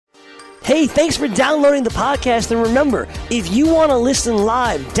Hey, thanks for downloading the podcast. And remember, if you want to listen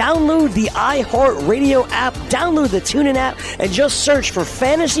live, download the iHeartRadio app, download the TuneIn app, and just search for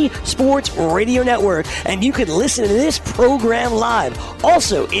Fantasy Sports Radio Network, and you can listen to this program live.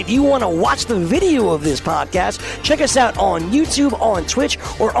 Also, if you want to watch the video of this podcast, check us out on YouTube, on Twitch,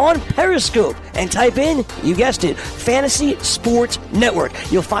 or on Periscope, and type in, you guessed it, Fantasy Sports Network.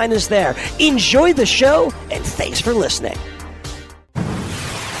 You'll find us there. Enjoy the show, and thanks for listening.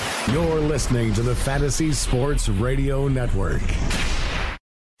 You're listening to the Fantasy Sports Radio Network.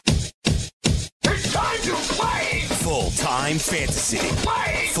 It's time to play! Full-time fantasy.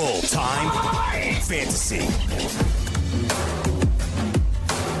 Play! Full-time Play! fantasy.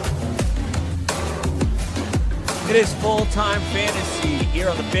 It is Full-Time Fantasy here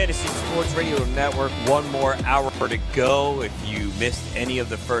on the Fantasy Sports Radio Network. One more hour to go. If you missed any of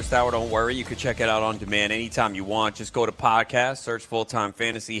the first hour, don't worry. You can check it out on demand anytime you want. Just go to podcast, search Full-Time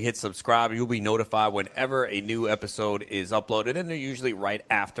Fantasy, hit subscribe. You'll be notified whenever a new episode is uploaded, and they're usually right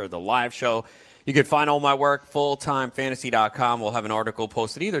after the live show. You can find all my work, fulltimefantasy.com. We'll have an article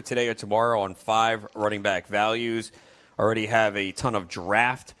posted either today or tomorrow on 5 running back values. Already have a ton of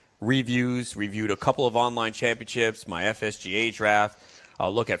draft reviews, reviewed a couple of online championships, my FSGA draft.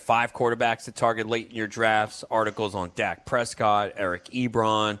 I'll look at 5 quarterbacks to target late in your drafts, articles on Dak Prescott, Eric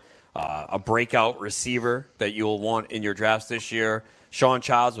Ebron, a breakout receiver that you'll want in your drafts this year, Sean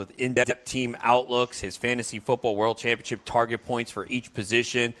Childs with in-depth team outlooks, his fantasy football world championship target points for each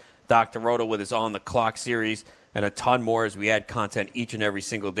position, Dr. Roto with his On the Clock series, and a ton more as we add content each and every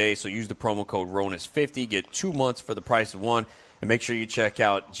single day. So use the promo code RONUS50, get 2 months for the price of one. And make sure you check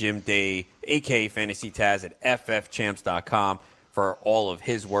out Jim Day, a.k.a. Fantasy Taz, at ffchamps.com for all of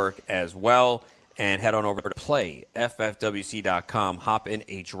his work as well. And head on over to playffwc.com. Hop in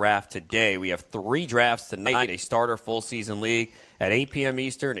a draft today. We have 3 drafts tonight, a starter full season league at 8 p.m.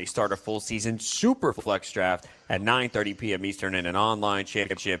 Eastern, a starter full season super flex draft at 9:30 p.m. Eastern, and an online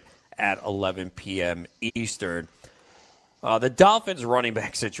championship at 11 p.m. Eastern. The Dolphins running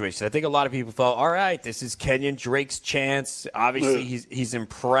back situation. I think a lot of people thought, all right, this is Kenyon Drake's chance. Obviously, he's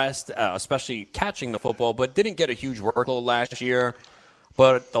impressed, especially catching the football, but didn't get a huge workload last year.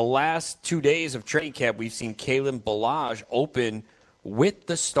 But the last 2 days of training camp, we've seen Kalen Ballage open with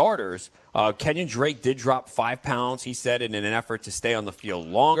the starters. Kenyon Drake did drop 5 pounds, he said, in an effort to stay on the field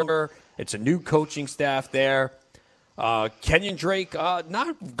longer. It's a new coaching staff there. Kenyon Drake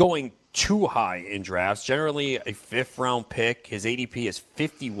not going too high in drafts, generally a 5th-round pick. His ADP is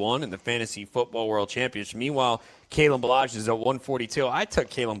 51 in the Fantasy Football World Championship. Meanwhile, Kalen Ballage is at 142. I took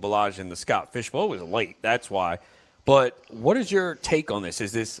Kalen Ballage in the Scott Fishbowl. It was late, that's why. But what is your take on this?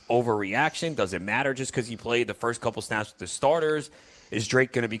 Is this overreaction? Does it matter just because he played the first couple snaps with the starters? Is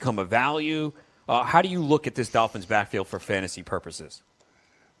Drake going to become a value? How do you look at this Dolphins backfield for fantasy purposes?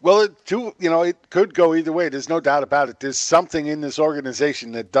 Well, it could go either way. There's no doubt about it. There's something in this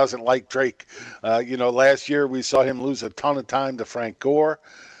organization that doesn't like Drake. Last year we saw him lose a ton of time to Frank Gore.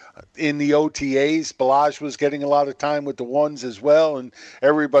 In the OTAs, Ballage was getting a lot of time with the ones as well, and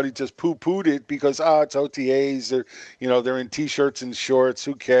everybody just poo-pooed it because, it's OTAs. They're in T-shirts and shorts.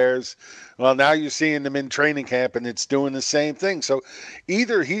 Who cares? Well, now you're seeing them in training camp, and it's doing the same thing. So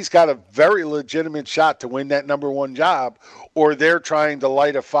either he's got a very legitimate shot to win that number 1 job, or they're trying to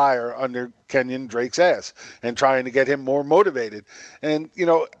light a fire under Kenyon Drake's ass and trying to get him more motivated. And,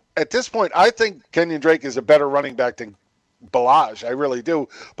 at this point, I think Kenyon Drake is a better running back than Ballage. I really do.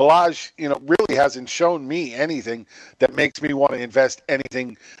 Ballage, really hasn't shown me anything that makes me want to invest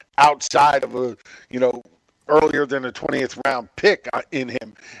anything outside of earlier than a 20th round pick in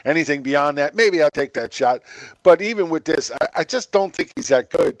him. Anything beyond that, maybe I'll take that shot. But even with this, I just don't think he's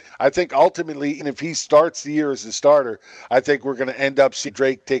that good. I think ultimately, and if he starts the year as a starter, I think we're going to end up seeing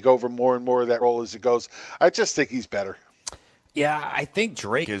Drake take over more and more of that role as it goes. I just think he's better. Yeah, I think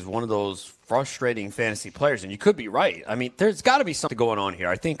Drake is one of those frustrating fantasy players, and you could be right. I mean, there's got to be something going on here.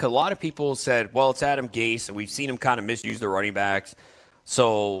 I think a lot of people said, well, it's Adam Gase, and we've seen him kind of misuse the running backs.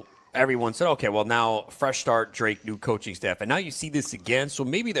 So everyone said, okay, well, now fresh start, Drake, new coaching staff. And now you see this again, so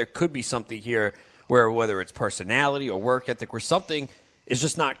maybe there could be something here where whether it's personality or work ethic, where something is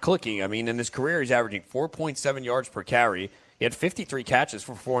just not clicking. I mean, in his career, he's averaging 4.7 yards per carry. He had 53 catches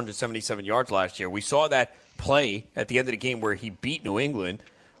for 477 yards last year. We saw that play at the end of the game where he beat New England.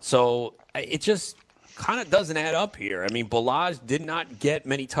 So it just kind of doesn't add up here. I mean, Ballage did not get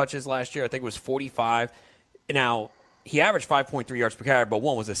many touches last year. I think it was 45. Now, he averaged 5.3 yards per carry, but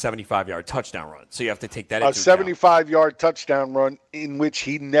one was a 75-yard touchdown run. So you have to take that into account. A 75-yard touchdown run in which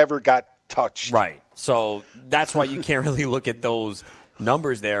he never got touched. Right. So that's why you can't really look at those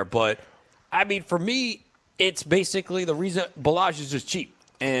numbers there. But, I mean, for me, it's basically the reason Ballage is just cheap.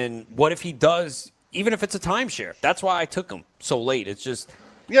 And what if he does, even if it's a timeshare? That's why I took him so late. It's just.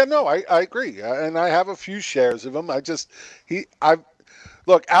 Yeah, no, I agree. And I have a few shares of him.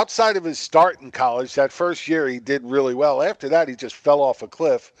 Look, outside of his start in college, that first year he did really well. After that, he just fell off a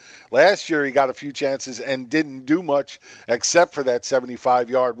cliff. Last year he got a few chances and didn't do much except for that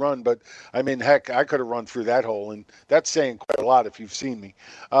 75-yard run. But, I mean, heck, I could have run through that hole, and that's saying quite a lot if you've seen me.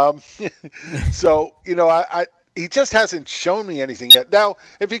 So, he just hasn't shown me anything yet. Now,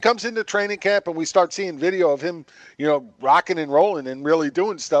 if he comes into training camp and we start seeing video of him, rocking and rolling and really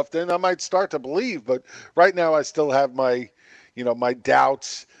doing stuff, then I might start to believe. But right now I still have my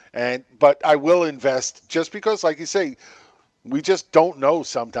doubts, but I will invest just because, like you say, we just don't know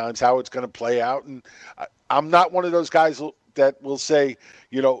sometimes how it's going to play out. And I'm not one of those guys that will say,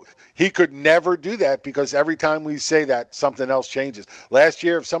 he could never do that, because every time we say that, something else changes. Last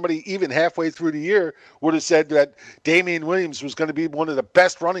year, if somebody even halfway through the year would have said that Damian Williams was going to be one of the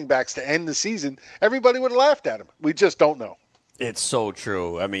best running backs to end the season, everybody would have laughed at him. We just don't know. It's so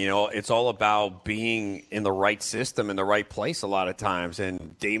true. I mean, it's all about being in the right system, in the right place a lot of times.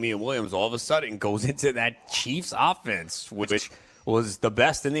 And Damian Williams all of a sudden goes into that Chiefs offense, which was the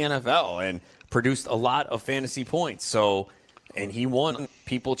best in the NFL and produced a lot of fantasy points. And he won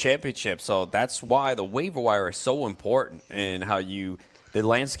People Championship. So that's why the waiver wire is so important, and how the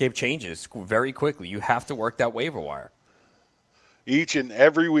landscape changes very quickly. You have to work that waiver wire. Each and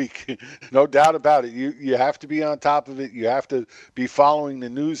every week, no doubt about it. You have to be on top of it. You have to be following the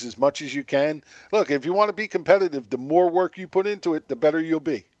news as much as you can. Look, if you want to be competitive, the more work you put into it, the better you'll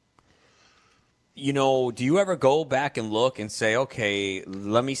be. Do you ever go back and look and say, okay,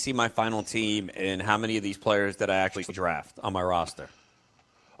 let me see my final team and how many of these players did I actually draft on my roster?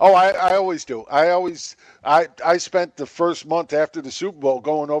 Oh, I always do. I spent the first month after the Super Bowl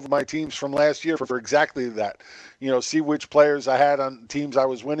going over my teams from last year for exactly that. See which players I had on teams I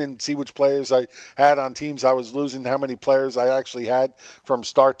was winning, see which players I had on teams I was losing, how many players I actually had from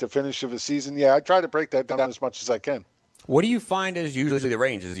start to finish of a season. Yeah, I try to break that down as much as I can. What do you find is usually the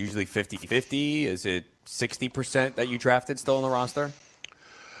range? Is it usually 50-50? Is it 60% that you drafted still on the roster?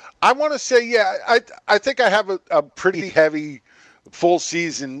 I want to say, yeah, I think I have a pretty heavy full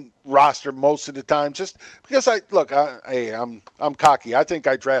season roster most of the time, just because I'm cocky. I think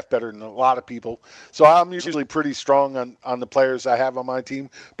I draft better than a lot of people, so I'm usually pretty strong on the players I have on my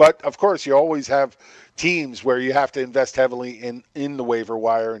team. But of course, you always have teams where you have to invest heavily in the waiver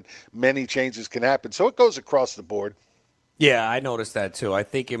wire, and many changes can happen. So it goes across the board. Yeah, I noticed that too. I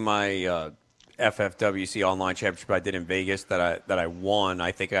think in my FFWC online championship I did in Vegas that I won.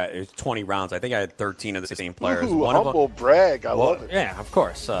 I think it was 20 rounds. I think I had 13 of the same players. Ooh, humble brag. I love it. Yeah, of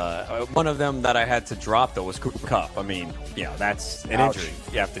course. One of them that I had to drop, though, was Cooper Kupp. I mean, that's an injury.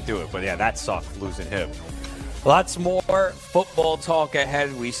 You have to do it. But, yeah, that sucked, losing him. Lots more football talk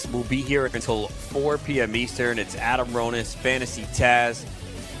ahead. We will be here until 4 p.m. Eastern. It's Adam Ronis, Fantasy Taz.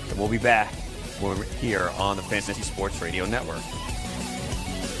 And we'll be back. We're here on the Fantasy Sports Radio Network.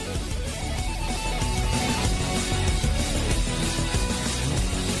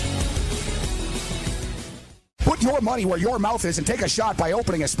 Put your money where your mouth is and take a shot by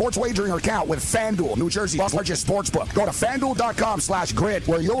opening a sports wagering account with FanDuel, New Jersey's largest sportsbook. Go to FanDuel.com/grid,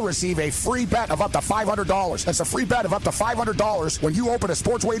 where you'll receive a free bet of up to $500. That's a free bet of up to $500 when you open a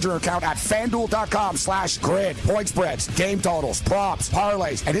sports wagering account at FanDuel.com/grid. Point spreads, game totals, props,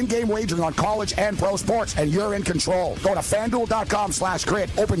 parlays, and in-game wagering on college and pro sports, and you're in control. Go to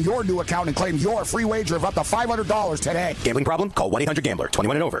FanDuel.com/grid. Open your new account and claim your free wager of up to $500 today. Gambling problem? Call 1-800-GAMBLER.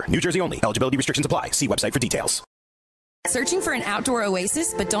 21 and over. New Jersey only. Eligibility restrictions apply. See website for details. Searching for an outdoor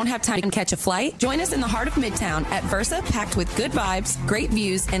oasis but don't have time to catch a flight? Join us in the heart of Midtown at Versa, packed with good vibes, great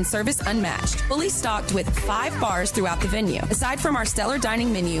views, and service unmatched. Fully stocked with 5 bars throughout the venue. Aside from our stellar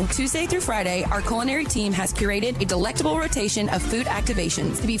dining menu, Tuesday through Friday, our culinary team has curated a delectable rotation of food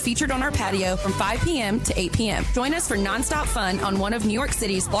activations to be featured on our patio from 5 p.m. to 8 p.m. Join us for nonstop fun on one of New York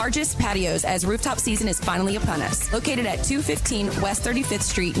City's largest patios as rooftop season is finally upon us. Located at 215 West 35th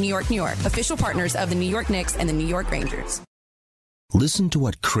Street, New York, New York. Official partners of the New York Knicks and the New York Rangers. Listen to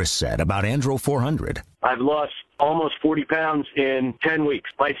what Chris said about Andro 400. I've lost almost 40 pounds in 10 weeks.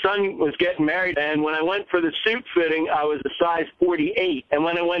 My son was getting married, and when I went for the suit fitting, I was a size 48. And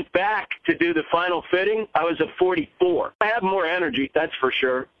when I went back to do the final fitting, I was a 44. I have more energy, that's for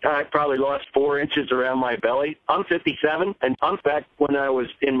sure. I probably lost 4 inches around my belly. I'm 57, and I'm back when I was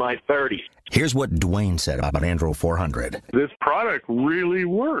in my 30s. Here's what Dwayne said about Andro 400. This product really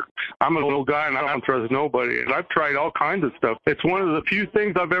works. I'm a little guy and I don't trust nobody. And I've tried all kinds of stuff. It's one of the few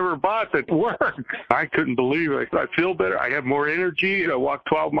things I've ever bought that works. I couldn't believe it. I feel better. I have more energy. I walk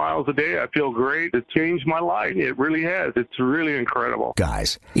 12 miles a day. I feel great. It changed my life. It really has. It's really incredible.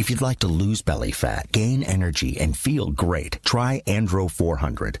 Guys, if you'd like to lose belly fat, gain energy, and feel great, try Andro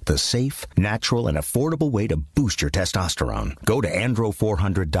 400, the safe, natural, and affordable way to boost your testosterone. Go to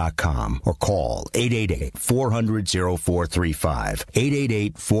andro400.com or call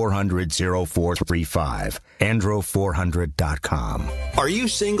 888-400-0435. 888-400-0435. andro400.com. Are you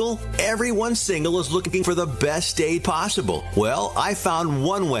single? Everyone single is looking for the best date possible. Well, I found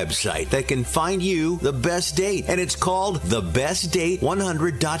one website that can find you the best date, and it's called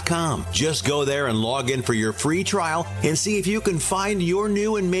thebestdate100.com. Just go there and log in for your free trial and see if you can find your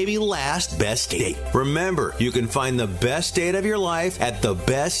new and maybe last best date. Remember, you can find the best date of your life at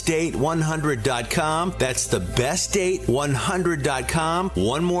thebestdate100.com. That's thebestdate100.com.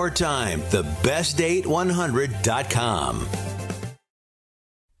 One more time, thebestdate100.com.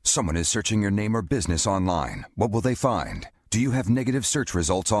 Someone is searching your name or business online. What will they find? Do you have negative search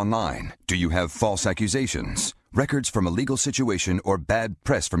results online? Do you have false accusations, records from a legal situation, or bad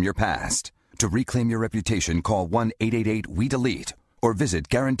press from your past? To reclaim your reputation, call 1-888-WE-DELETE or visit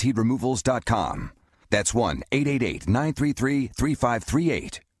GuaranteedRemovals.com. That's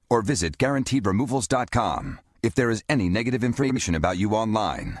 1-888-933-3538 or visit GuaranteedRemovals.com. If there is any negative information about you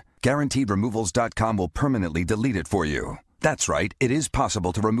online, GuaranteedRemovals.com will permanently delete it for you. That's right, it is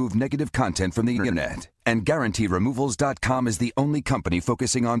possible to remove negative content from the internet. And GuaranteedRemovals.com is the only company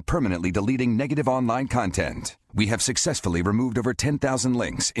focusing on permanently deleting negative online content. We have successfully removed over 10,000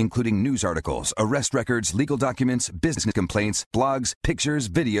 links, including news articles, arrest records, legal documents, business complaints, blogs, pictures,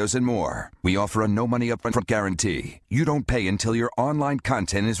 videos, and more. We offer a no-money upfront guarantee. You don't pay until your online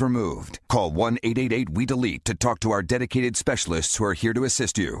content is removed. Call 1-888-WE-DELETE to talk to our dedicated specialists who are here to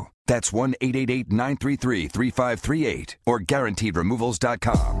assist you. That's 1-888-933-3538 or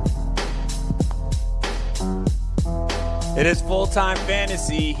GuaranteedRemovals.com. It is Full-Time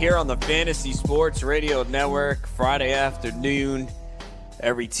Fantasy here on the Fantasy Sports Radio Network. Friday afternoon,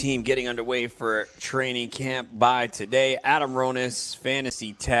 every team getting underway for training camp by today. Adam Ronis,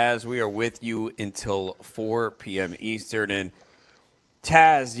 Fantasy Taz, we are with you until 4 p.m. Eastern. And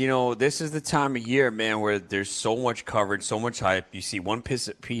Taz, you know, this is the time of year, man, where there's so much coverage, so much hype. You see one piece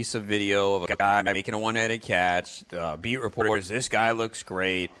of video of a guy making a one-headed catch. Beat reporters, this guy looks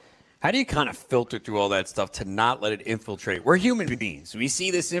great. How do you kind of filter through all that stuff to not let it infiltrate? We're human beings. We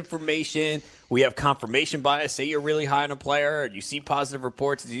see this information. We have confirmation bias. Say you're really high on a player, and you see positive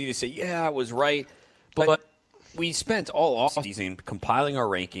reports. It's easy to say, yeah, I was right. But we spent all offseason compiling our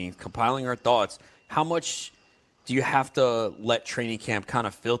rankings, compiling our thoughts. How much do you have to let training camp kind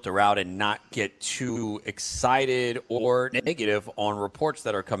of filter out and not get too excited or negative on reports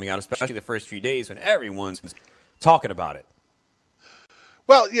that are coming out, especially the first few days when everyone's talking about it?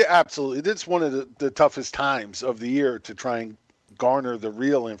 Well, yeah, absolutely. It's one of the toughest times of the year to try and garner the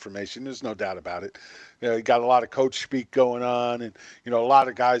real information. There's no doubt about it. You know, you got a lot of coach speak going on, and, you know, a lot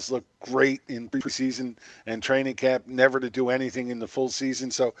of guys look great in preseason and training camp, never to do anything in the full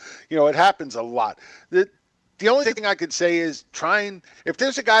season. So, you know, it happens a lot. The only thing I could say is if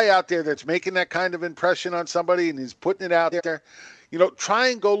there's a guy out there that's making that kind of impression on somebody and he's putting it out there, you know, try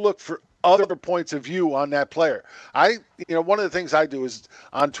and go look for other points of view on that player. One of the things I do is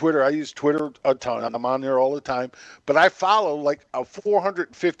on Twitter. I use Twitter a ton. I'm on there all the time, but I follow like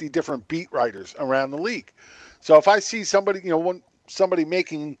 450 different beat writers around the league. So if I see somebody, somebody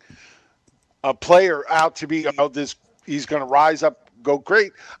making a player out to be, he's going to rise up, go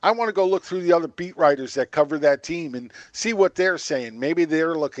great, I want to go look through the other beat writers that cover that team and see what they're saying. Maybe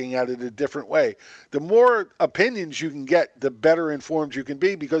they're looking at it a different way. The more opinions you can get, the better informed you can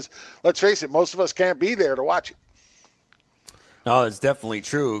be, because let's face it, most of us can't be there to watch it. No, it's definitely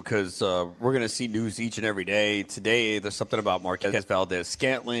true, because we're going to see news each and every day. Today, there's something about Marquez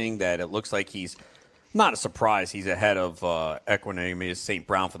Valdes-Scantling that it looks like he's not a surprise. He's ahead of Equanimeous St.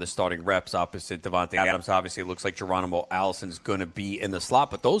 Brown for the starting reps opposite Devontae Adams. Obviously, it looks like Geronimo Allison's going to be in the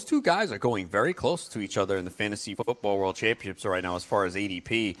slot. But those two guys are going very close to each other in the Fantasy Football World Championships right now as far as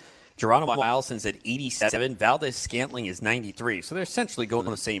ADP. Geronimo Allison's at 87. Valdes-Scantling is 93. So they're essentially going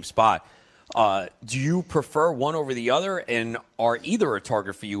on the same spot. Do you prefer one over the other, and are either a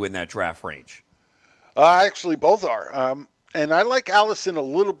target for you in that draft range? Actually, both are. And I like Allison a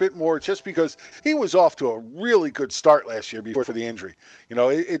little bit more just because he was off to a really good start last year before the injury. You know,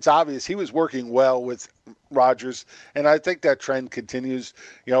 it's obvious he was working well with Rodgers, and I think that trend continues.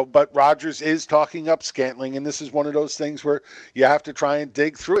 But Rodgers is talking up Scantling, and this is one of those things where you have to try and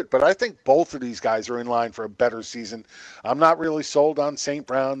dig through it. But I think both of these guys are in line for a better season. I'm not really sold on St.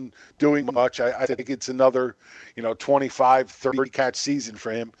 Brown doing much. I think it's another, 25, 30 catch season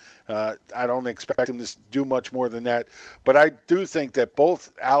for him. I don't expect him to do much more than that. But I do think that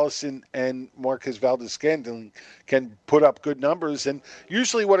both Allison and Marquez Valdes-Scantling can put up good numbers. And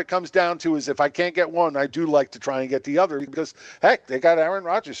usually what it comes down to is if I can't get one, I do like to try and get the other because, heck, they got Aaron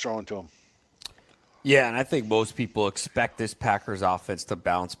Rodgers throwing to them. Yeah, and I think most people expect this Packers offense to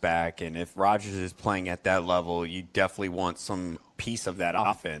bounce back. And if Rodgers is playing at that level, you definitely want some piece of that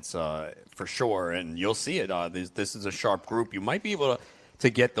offense for sure. And you'll see it. This is a sharp group. You might be able to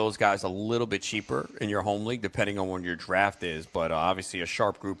get those guys a little bit cheaper in your home league, depending on when your draft is. But obviously a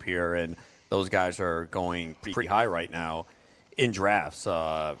sharp group here, and those guys are going pretty high right now in drafts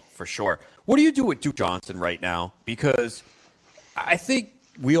for sure. What do you do with Duke Johnson right now? Because I think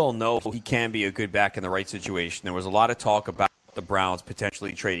we all know he can be a good back in the right situation. There was a lot of talk about the Browns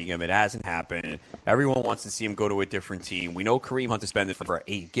potentially trading him. It hasn't happened. Everyone wants to see him go to a different team. We know Kareem Hunt suspended for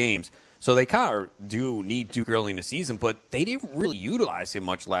 8 games. So they kind of do need Duke early in the season, but they didn't really utilize him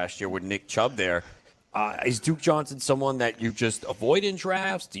much last year with Nick Chubb there. Is Duke Johnson someone that you just avoid in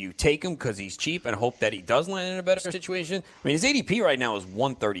drafts? Do you take him because he's cheap and hope that he does land in a better situation? I mean, his ADP right now is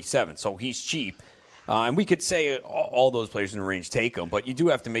 137, so he's cheap. And we could say all those players in the range take him, but you do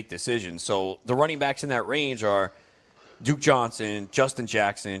have to make decisions. So the running backs in that range are Duke Johnson, Justin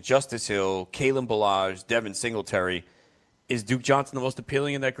Jackson, Justice Hill, Kalen Ballage, Devin Singletary. Is Duke Johnson the most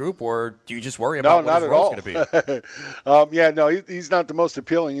appealing in that group, or do you just worry about what his role is going to be? He's not the most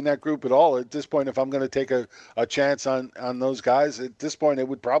appealing in that group at all. At this point, if I'm going to take a chance on those guys, at this point it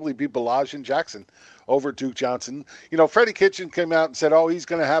would probably be Ballage and Jackson over Duke Johnson. Freddie Kitchen came out and said, he's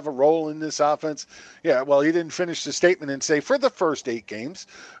going to have a role in this offense. Yeah, well, he didn't finish the statement and say for the first 8 games,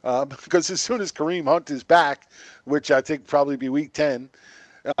 because as soon as Kareem Hunt is back, which I think probably be week 10,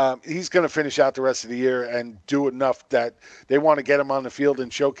 he's going to finish out the rest of the year and do enough that they want to get him on the field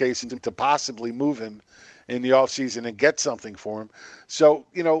and showcase him to possibly move him in the offseason and get something for him. So,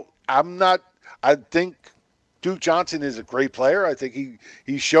 I think Duke Johnson is a great player. I think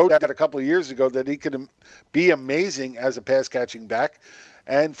he showed that a couple of years ago that he could be amazing as a pass-catching back.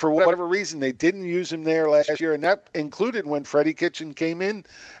 And for whatever reason, they didn't use him there last year, and that included when Freddie Kitchen came in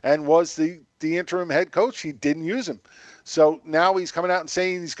and was the interim head coach. He didn't use him. So now he's coming out and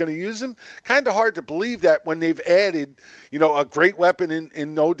saying he's going to use him. Kind of hard to believe that when they've added, a great weapon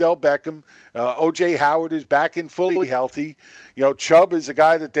in Odell Beckham. O.J. Howard is back and fully healthy. Chubb is a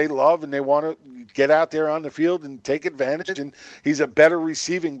guy that they love and they want to get out there on the field and take advantage. And he's a better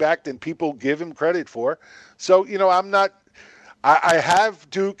receiving back than people give him credit for. So, I have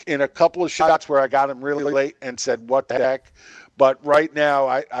Duke in a couple of shots where I got him really late and said, what the heck? But right now,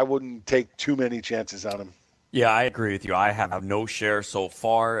 I wouldn't take too many chances on him. Yeah, I agree with you. I have no share so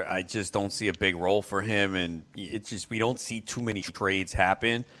far. I just don't see a big role for him, and we don't see too many trades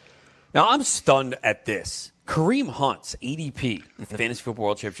happen. Now, I'm stunned at this. Kareem Hunt's ADP in the Fantasy Football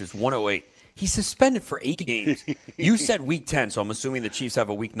World Championship is 108. He's suspended for 8 games. You said week 10, so I'm assuming the Chiefs have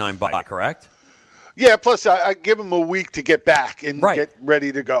a week 9 bye, correct? Yeah, plus I give him a week to get back and get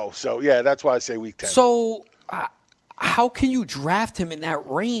ready to go. So, yeah, that's why I say week 10. So, how can you draft him in that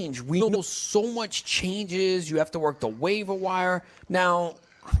range? We know so much changes. You have to work the waiver wire. Now,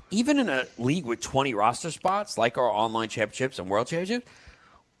 even in a league with 20 roster spots, like our online championships and world championships,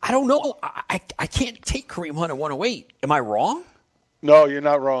 I don't know. I can't take Kareem Hunt at 108. Am I wrong? No, you're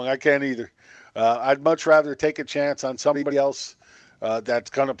not wrong. I can't either. I'd much rather take a chance on somebody else that's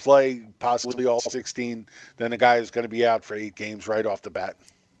going to play possibly all 16 than a guy who's going to be out for 8 games right off the bat.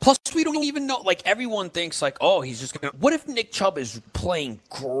 Plus, we don't even know. Like, everyone thinks, he's just going to. What if Nick Chubb is playing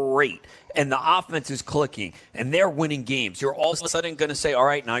great and the offense is clicking and they're winning games? You're all of a sudden going to say, all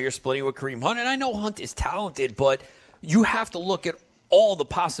right, now you're splitting with Kareem Hunt. And I know Hunt is talented, but you have to look at all the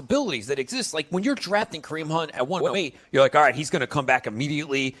possibilities that exist. Like, when you're drafting Kareem Hunt at 108, you're like, all right, he's going to come back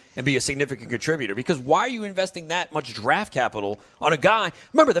immediately and be a significant contributor. Because why are you investing that much draft capital on a guy?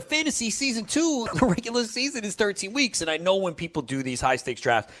 Remember, the fantasy season 2, the regular season is 13 weeks. And I know when people do these high-stakes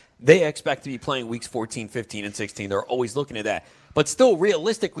drafts, they expect to be playing weeks 14, 15, and 16. They're always looking at that. But still,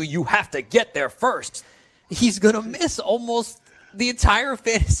 realistically, you have to get there first. He's going to miss almost the entire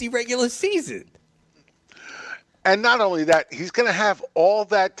fantasy regular season. And not only that, he's going to have all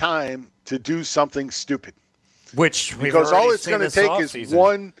that time to do something stupid. Because all it's going to take is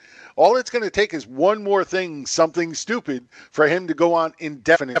one all it's going to take is one more thing, something stupid, for him to go on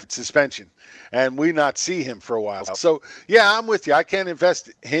indefinite suspension, and we not see him for a while. So, yeah, I'm with you. I can't invest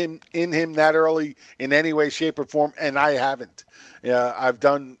in him that early in any way, shape, or form, and I haven't. I've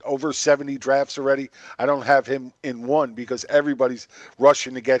done over 70 drafts already. I don't have him in one because everybody's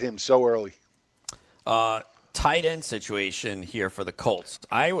rushing to get him so early. Tight end situation here for the Colts.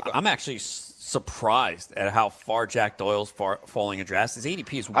 I'm actually surprised at how far Jack Doyle's falling in drafts. His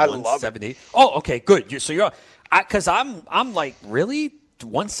ADP is 178. Oh, okay, good. Because I'm like, really?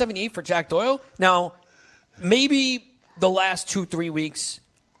 178 for Jack Doyle? Now, maybe the last 2-3 weeks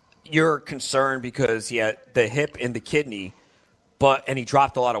you're concerned because he had the hip and the kidney, and he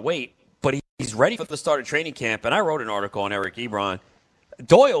dropped a lot of weight, but he's ready for the start of training camp. And I wrote an article on Eric Ebron.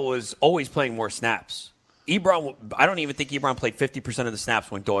 Doyle was always playing more snaps. Ebron, I don't even think Ebron played 50% of the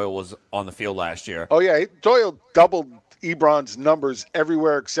snaps when Doyle was on the field last year. Oh, yeah. Doyle doubled Ebron's numbers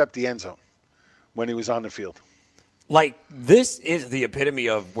everywhere except the end zone when he was on the field. Like, this is the epitome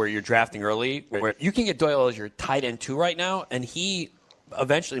of where you're drafting early, where you can get Doyle as your tight end 2 right now, and he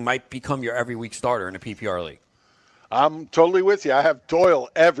eventually might become your every week starter in a PPR league. I'm totally with you. I have Doyle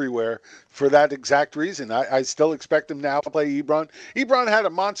everywhere for that exact reason. I still expect him now to play Ebron. Ebron had a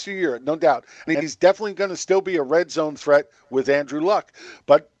monster year, no doubt. And he's definitely going to still be a red zone threat with Andrew Luck.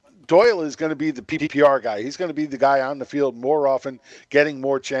 But Doyle is going to be the PPR guy. He's going to be the guy on the field more often, getting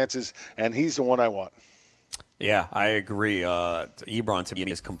more chances, and he's the one I want. Yeah, I agree. Ebron to me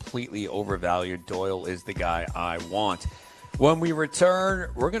is completely overvalued. Doyle is the guy I want. When we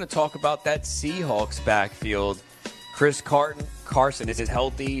return, we're going to talk about that Seahawks backfield. Chris Carson is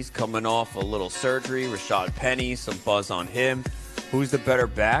healthy. He's coming off a little surgery. Rashad Penny, some buzz on him. Who's the better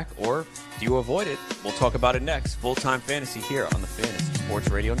back, or do you avoid it? We'll talk about it next. Full-Time Fantasy here on the Fantasy Sports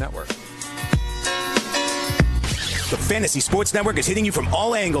Radio Network. The Fantasy Sports Network is hitting you from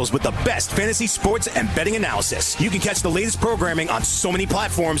all angles with the best fantasy sports and betting analysis. You can catch the latest programming on so many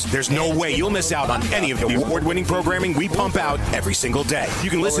platforms, there's no way you'll miss out on any of the award-winning programming we pump out every single day. You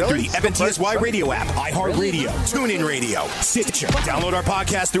can listen through the FNTSY radio app, iHeartRadio, TuneIn Radio, Stitcher. Download our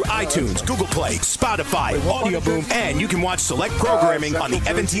podcast through iTunes, Google Play, Spotify, Audio Boom, and you can watch select programming on the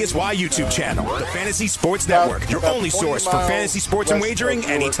FNTSY YouTube channel. The Fantasy Sports Network, your only source for fantasy sports and wagering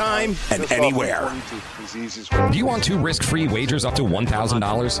anytime and anywhere. Do you want 2 risk-free wagers up to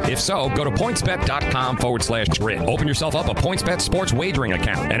 $1,000? If so, go to pointsbet.com/grid. Open yourself up a PointsBet sports wagering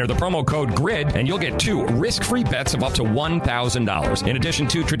account. Enter the promo code GRID, and you'll get 2 risk-free bets of up to $1,000. In addition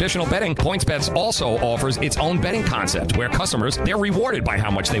to traditional betting, PointsBet also offers its own betting concept, where customers, they're rewarded by how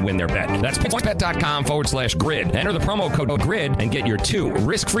much they win their bet. That's pointsbet.com/grid. Enter the promo code GRID and get your 2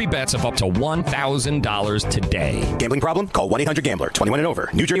 risk-free bets of up to $1,000 today. Gambling problem? Call 1-800-GAMBLER. 21 and over.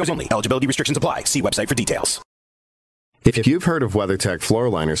 New Jersey only. Eligibility restrictions apply. See website for details. If you've heard of WeatherTech floor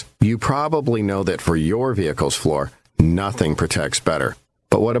liners, you probably know that for your vehicle's floor, nothing protects better.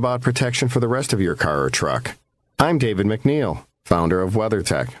 But what about protection for the rest of your car or truck? I'm David McNeil, founder of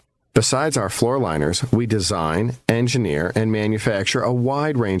WeatherTech. Besides our floor liners, we design, engineer, and manufacture a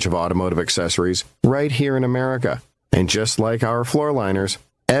wide range of automotive accessories right here in America. And just like our floor liners,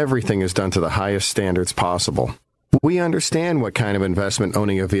 everything is done to the highest standards possible. We understand what kind of investment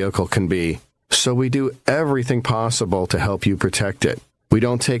owning a vehicle can be, so we do everything possible to help you protect it. We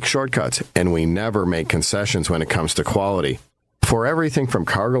don't take shortcuts, and we never make concessions when it comes to quality. For everything from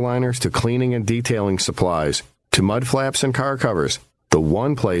cargo liners to cleaning and detailing supplies to mud flaps and car covers, the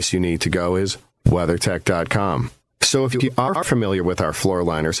one place you need to go is WeatherTech.com. So if you are familiar with our floor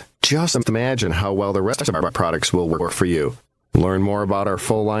liners, just imagine how well the rest of our products will work for you. Learn more about our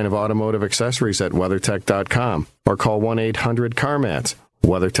full line of automotive accessories at WeatherTech.com or call 1-800-CarMats.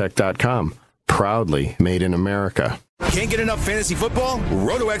 WeatherTech.com. Proudly made in America. Can't get enough fantasy football?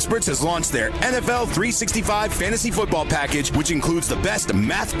 Roto Experts has launched their NFL 365 fantasy football package, which includes the best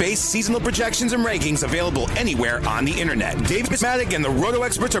math-based seasonal projections and rankings available anywhere on the internet. David Maddock and the Roto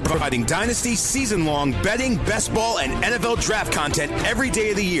Experts are providing dynasty, season-long betting, best ball, and NFL draft content every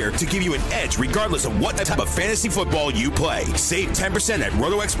day of the year to give you an edge regardless of what type of fantasy football you play. Save 10% at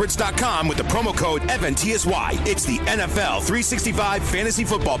rotoexperts.com with the promo code FNTSY. It's the NFL 365 fantasy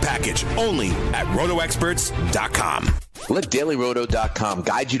football package only at rotoexperts.com. Let DailyRoto.com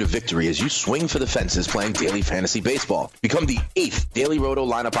guide you to victory as you swing for the fences playing daily fantasy baseball. Become the 8th Daily Roto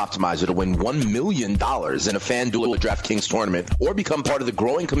lineup optimizer to win $1 million in a FanDuel DraftKings tournament, or become part of the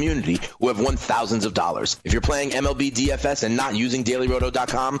growing community who have won thousands of dollars. If you're playing MLB DFS and not using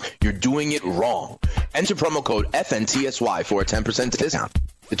DailyRoto.com, you're doing it wrong. Enter promo code FNTSY for a 10% discount.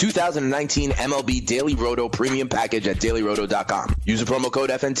 The 2019 MLB Daily Roto Premium Package at DailyRoto.com. Use the promo code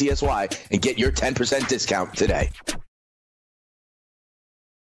FNTSY and get your 10% discount today.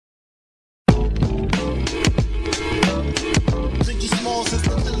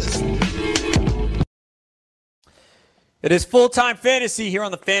 It is full-time fantasy here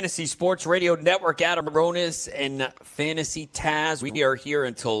on the Fantasy Sports Radio Network. Adam Ronis and Fantasy Taz. We are here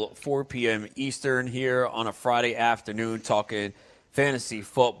until 4 p.m. Eastern here on a Friday afternoon talking fantasy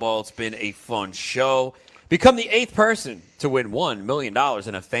football. It's been a fun show. Become the 8th person to win $1 million in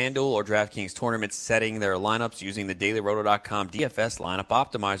a FanDuel or DraftKings tournament setting their lineups using the DailyRoto.com DFS lineup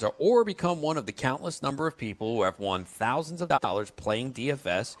optimizer, or become one of the countless number of people who have won thousands of dollars playing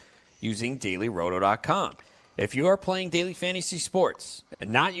DFS using DailyRoto.com. If you are playing daily fantasy sports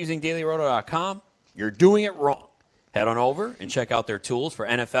and not using DailyRoto.com, you're doing it wrong. Head on over and check out their tools for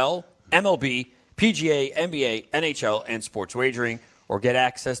NFL, MLB, PGA, NBA, NHL, and sports wagering, or get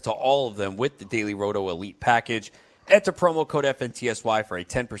access to all of them with the Daily Roto Elite package. Enter promo code FNTSY for a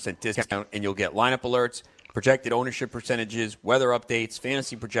 10% discount, and you'll get lineup alerts, projected ownership percentages, weather updates,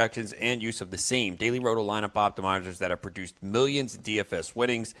 fantasy projections, and use of the same Daily Roto lineup optimizers that have produced millions of DFS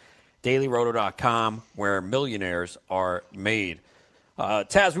winnings. DailyRoto.com, where millionaires are made.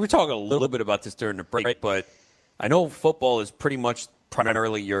 Taz, we were talking a little bit about this during the break, but I know football is pretty much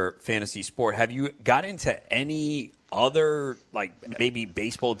primarily your fantasy sport. Have you got into any other, like maybe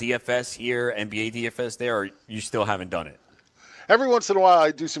baseball DFS here, NBA DFS there, or you still haven't done it? Every once in a while, I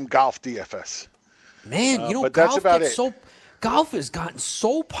do some golf DFS. Man, you know, but that's about it. Golf has gotten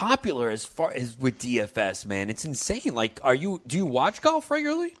so popular as far as with DFS, man. It's insane. Like, do you watch golf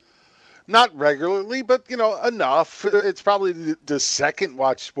regularly? Not regularly, but, enough. It's probably the second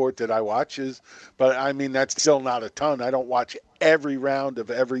watch sport that I watch but I mean, that's still not a ton. I don't watch every round of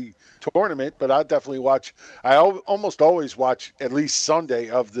every tournament, but I definitely watch. I almost always watch at least Sunday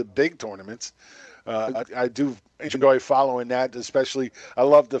of the big tournaments. I do enjoy following that, especially I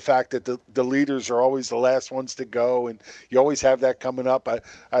love the fact that the leaders are always the last ones to go, and you always have that coming up.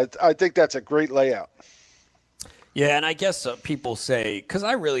 I think that's a great layout. Yeah, and I guess people say, because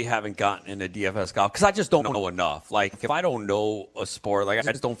I really haven't gotten into DFS golf, because I just don't know enough. Like, if I don't know a sport, like, I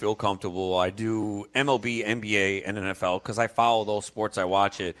just don't feel comfortable. I do MLB, NBA, and NFL, because I follow those sports, I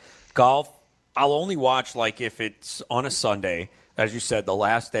watch it. Golf, I'll only watch, like, if it's on a Sunday, as you said, the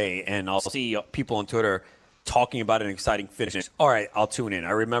last day, and I'll see people on Twitter talking about an exciting finish. All right, I'll tune in.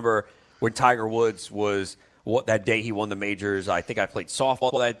 I remember when Tiger Woods was... that day he won the majors. I think I played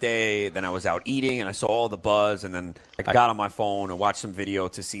softball that day. Then I was out eating, and I saw all the buzz, and then I got on my phone and watched some video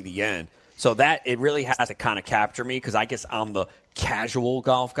to see the end. So that it really has to kind of capture me, because I guess I'm the casual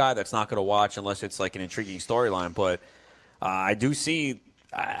golf guy that's not going to watch unless it's like an intriguing storyline. But I do see,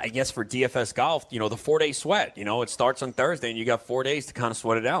 I guess for DFS golf, the 4-day sweat. It starts on Thursday, and you got 4 days to kind of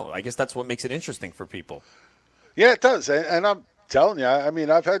sweat it out. I guess that's what makes it interesting for people. Yeah, it does. And I'm telling you, I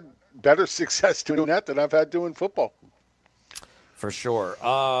mean, I've had better success doing that than I've had doing football. For sure.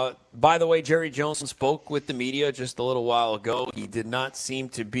 By the way, Jerry Jones spoke with the media just a little while ago. He did not seem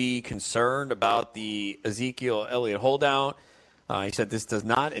to be concerned about the Ezekiel Elliott holdout. He said, this does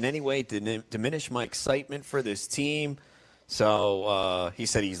not in any way diminish my excitement for this team. So he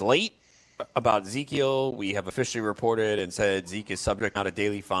said he's late about Ezekiel. We have officially reported and said Zeke is subject now to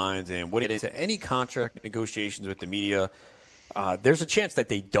daily fines and wouldn't get into any contract negotiations with the media. There's a chance that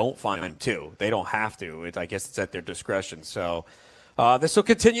they don't fine him, too. They don't have to. I guess it's at their discretion. So this will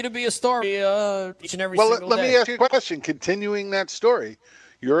continue to be a story each and every single day. Well, let me ask you a question. Continuing that story,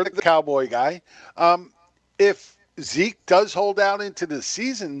 you're the Cowboy guy. If Zeke does hold out into the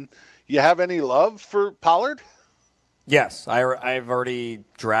season, you have any love for Pollard? Yes, I've already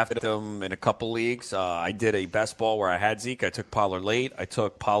drafted him in a couple leagues. I did a best ball where I had Zeke. I took Pollard late. I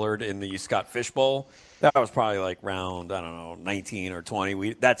took Pollard in the Scott Fish Bowl. That was probably like round, 19 or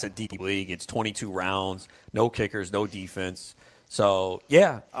 20. That's a deep league. It's 22 rounds, no kickers, no defense. So,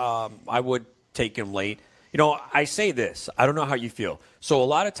 yeah, I would take him late. I say this. I don't know how you feel. So a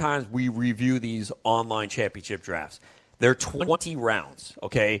lot of times we review these online championship drafts. They're 20 rounds,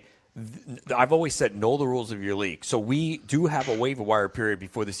 okay? I've always said know the rules of your league. So we do have a waiver wire period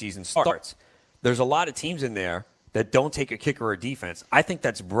before the season starts. There's a lot of teams in there that don't take a kicker or defense. I think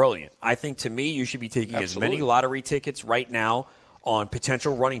that's brilliant. I think, to me, you should be taking as many lottery tickets right now on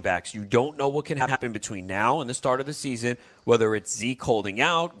potential running backs. You don't know what can happen between now and the start of the season, whether it's Zeke holding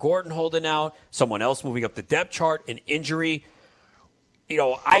out, Gordon holding out, someone else moving up the depth chart, an injury.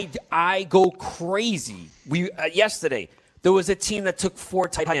 I go crazy. Yesterday, there was a team that took 4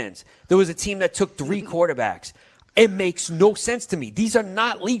 tight ends. There was a team that took 3 quarterbacks. It makes no sense to me. These are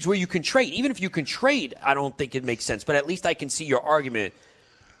not leagues where you can trade. Even if you can trade, I don't think it makes sense. But at least I can see your argument.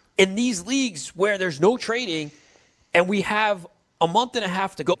 In these leagues where there's no trading and we have a month and a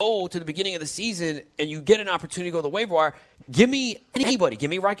half to go to the beginning of the season and you get an opportunity to go to the waiver wire, give me anybody. Give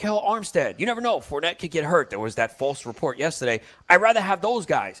me Raquel Armstead. You never know. Fournette could get hurt. There was that false report yesterday. I'd rather have those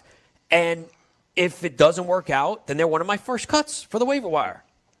guys. And if it doesn't work out, then they're one of my first cuts for the waiver wire.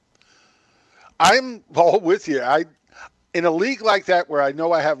 I'm all with you. In a league like that where I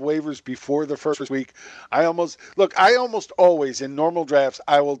know I have waivers before the first week, I almost always in normal drafts,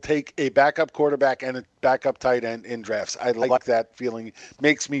 I will take a backup quarterback and a backup tight end in drafts. I like that feeling.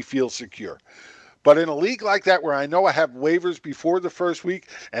 Makes me feel secure. But in a league like that where I know I have waivers before the first week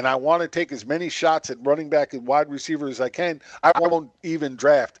and I want to take as many shots at running back and wide receiver as I can, I won't even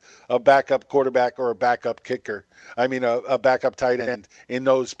draft a backup quarterback or a backup kicker. A backup tight end in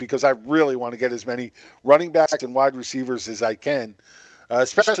those because I really want to get as many running backs and wide receivers as I can,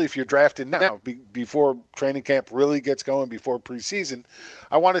 especially if you're drafting now before training camp really gets going, before preseason.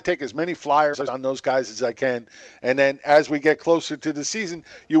 I want to take as many flyers on those guys as I can. And then as we get closer to the season,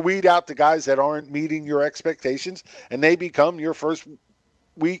 you weed out the guys that aren't meeting your expectations, and they become your first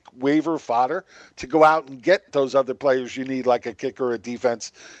week waiver fodder to go out and get those other players you need, like a kicker, a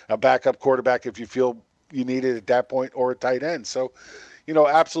defense, a backup quarterback if you feel you need it at that point, or a tight end. So,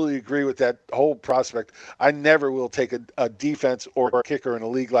 absolutely agree with that whole prospect. I never will take a defense or a kicker in a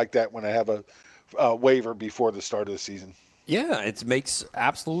league like that when I have a waiver before the start of the season. Yeah, it makes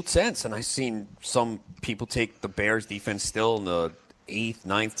absolute sense. And I've seen some people take the Bears defense still in the 8th,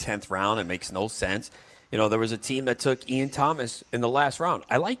 9th, 10th round. It makes no sense. There was a team that took Ian Thomas in the last round.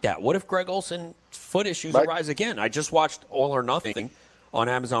 I like that. What if Greg Olsen's foot issues arise again? I just watched All or Nothing on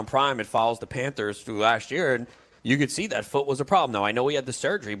Amazon Prime. It follows the Panthers through last year, and you could see that foot was a problem. Now, I know he had the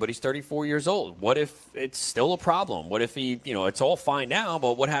surgery, but he's 34 years old. What if it's still a problem? What if it's all fine now,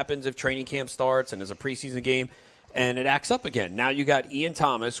 but what happens if training camp starts and there's a preseason game and it acts up again? Now you got Ian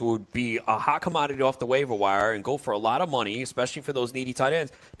Thomas, who would be a hot commodity off the waiver wire and go for a lot of money, especially for those needy tight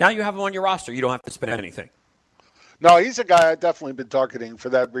ends. Now you have him on your roster. You don't have to spend anything. No, he's a guy I've definitely been targeting for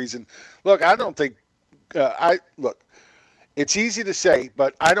that reason. Look, I don't think it's easy to say,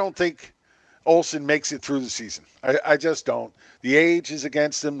 but I don't think Olsen makes it through the season. I just don't. The age is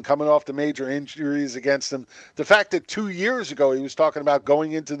against him, coming off the major injuries against him. The fact that 2 years ago he was talking about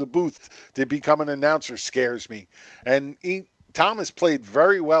going into the booth to become an announcer scares me. And Thomas played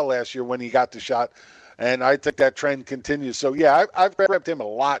very well last year when he got the shot, and I think that trend continues. So, yeah, I've repped him a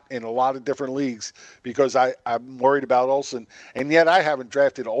lot in a lot of different leagues because I'm worried about Olsen. And yet I haven't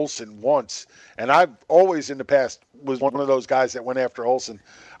drafted Olsen once. And I've always in the past was one of those guys that went after Olsen.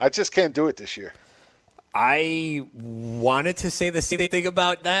 I just can't do it this year. I wanted to say the same thing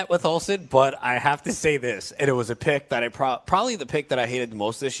about that with Olsen, but I have to say this, and it was a pick that I probably the pick that I hated the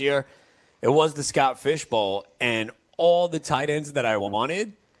most this year. It was the Scott Fishbowl, and all the tight ends that I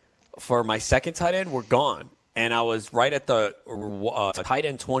wanted for my second tight end were gone, and I was right at the tight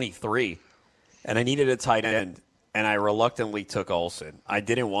end 23, and I needed a tight end, and I reluctantly took Olsen. I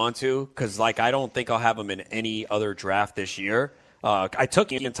didn't want to because, I don't think I'll have him in any other draft this year. I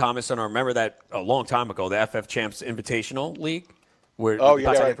took Ian Thomas, and I remember that a long time ago, the FF Champs Invitational League.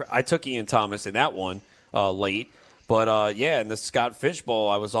 I took Ian Thomas in that one late. But, in the Scott Fishbowl,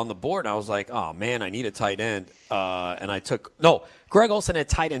 I was on the board, and I was like, oh, man, I need a tight end. And I took – no, Greg Olsen at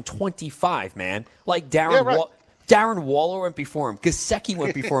tight end 25, man. Darren Waller went before him. Gesicki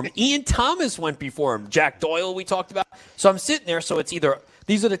went before him. Ian Thomas went before him. Jack Doyle we talked about. So I'm sitting there, so it's either –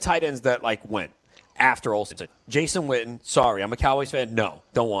 these are the tight ends that, went after Olsen. Jason Witten, sorry, I'm a Cowboys fan. No,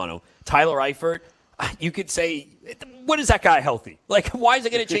 don't want him. Tyler Eifert, you could say, when is that guy healthy? Why is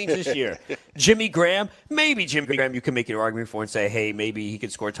it going to change this year? Jimmy Graham, maybe Jimmy Graham you can make an argument for and say, hey, maybe he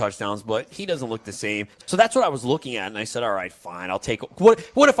could score touchdowns, but he doesn't look the same. So that's what I was looking at, and I said, all right, fine, I'll take – what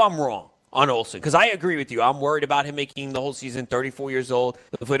if I'm wrong on Olsen? Because I agree with you. I'm worried about him making the whole season, 34 years old,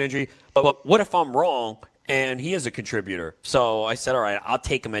 the foot injury. But what if I'm wrong and he is a contributor? So I said, all right, I'll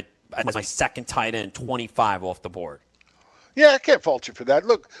take him at my second tight end, 25 off the board. Yeah, I can't fault you for that.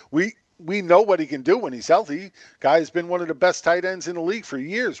 Look, we know what he can do when he's healthy. Guy's been one of the best tight ends in the league for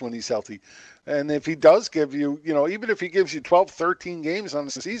years when he's healthy. And if he does give you, even if he gives you 12, 13 games on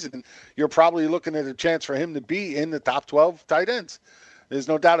the season, you're probably looking at a chance for him to be in the top 12 tight ends. There's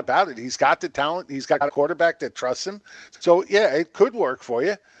no doubt about it. He's got the talent. He's got a quarterback that trusts him. So, yeah, it could work for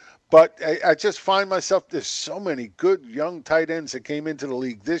you. But I just find myself, there's so many good young tight ends that came into the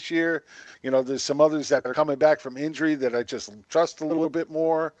league this year. There's some others that are coming back from injury that I just trust a little bit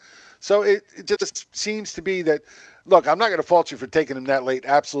more. So it just seems to be that, look, I'm not going to fault you for taking him that late,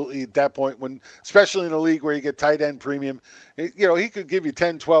 absolutely, at that point, when, especially in a league where you get tight end premium. He could give you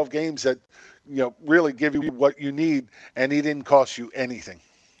 10, 12 games that, really give you what you need, and he didn't cost you anything.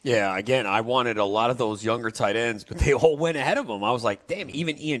 Yeah, again, I wanted a lot of those younger tight ends, but they all went ahead of him. I was like, damn,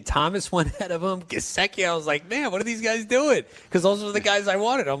 even Ian Thomas went ahead of him. Gesicki, I was like, man, what are these guys doing? Because those are the guys I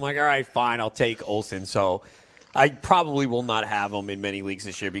wanted. I'm like, all right, fine, I'll take Olsen. So I probably will not have him in many leagues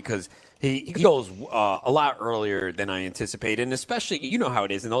this year because He goes a lot earlier than I anticipated, and especially, you know how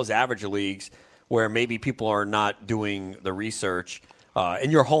it is in those average leagues where maybe people are not doing the research.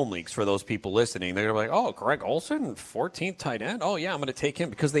 In your home leagues, for those people listening, they're going to be like, oh, Greg Olsen, 14th tight end? Oh, yeah, I'm going to take him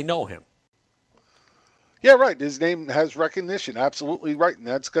because they know him. Yeah, right. His name has recognition. Absolutely right. And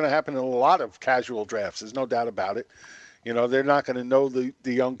that's going to happen in a lot of casual drafts. There's no doubt about it. You know, they're not going to know the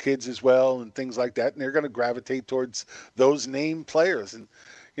young kids as well and things like that, and they're going to gravitate towards those named players. And,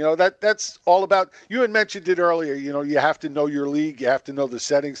 you know, that's all about – you had mentioned it earlier. You know, you have to know your league. You have to know the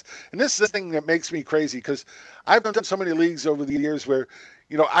settings. And this is the thing that makes me crazy because I've done so many leagues over the years where,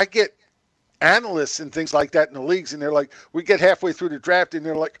 you know, I get analysts and things like that in the leagues, and they're like, we get halfway through the draft, and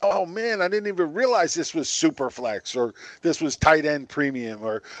they're like, oh, man, I didn't even realize this was super flex or this was tight end premium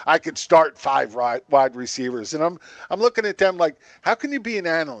or I could start 5 wide receivers. And I'm looking at them like, how can you be an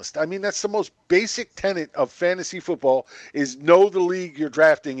analyst? I mean, that's the most basic tenet of fantasy football is know the league you're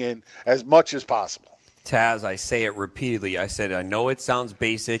drafting in as much as possible. Taz, I say it repeatedly. I said, I know it sounds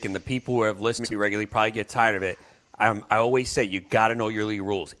basic, and the people who have listened to me regularly probably get tired of it. I always say you got to know your league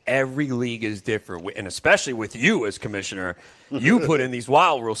rules. Every league is different, and especially with you as commissioner, you put in these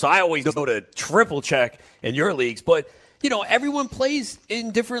wild rules. So I always go to triple check in your leagues. But, you know, everyone plays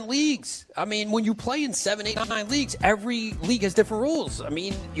in different leagues. I mean, when you play in 7, 8, 9 leagues, every league has different rules. I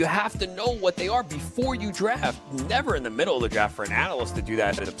mean, you have to know what they are before you draft. Never in the middle of the draft for an analyst to do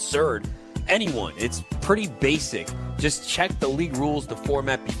that. It's absurd. Anyone. It's pretty basic. Just check the league rules, the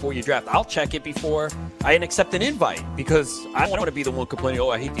format before you draft. I'll check it before I accept an invite because I don't want to be the one complaining, oh,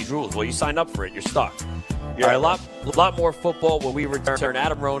 I hate these rules. Well, you signed up for it. You're stuck. Yeah. All right, a lot more football when we return.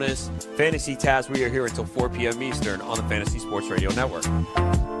 Adam Ronis, Fantasy Taz. We are here until 4 p.m. Eastern on the Fantasy Sports Radio Network.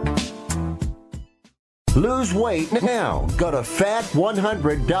 Lose weight now. Go to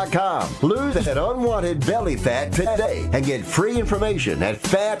fat100.com. Lose that unwanted belly fat today and get free information at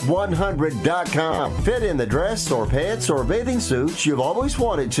fat100.com. Fit in the dress or pants or bathing suits you've always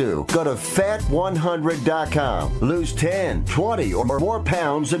wanted to. Go to fat100.com. Lose 10, 20, or more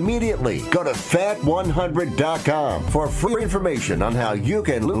pounds immediately. Go to fat100.com. For free information on how you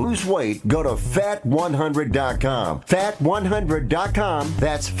can lose weight, go to fat100.com. Fat100.com.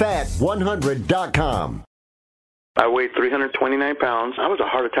 That's fat100.com. I weighed 329 pounds. I was a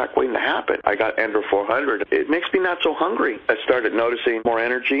heart attack waiting to happen. I got Andro 400. It makes me not so hungry. I started noticing more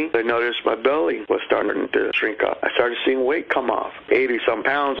energy. I noticed my belly was starting to shrink up. I started seeing weight come off, 80-some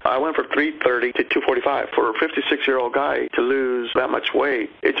pounds. I went from 330 to 245. For a 56-year-old guy to lose that much weight,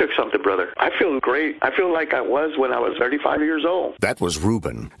 it took something, brother. I feel great. I feel like I was when I was 35 years old. That was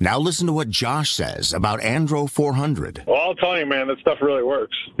Ruben. Now listen to what Josh says about Andro 400. Well, I'll tell you, man, that stuff really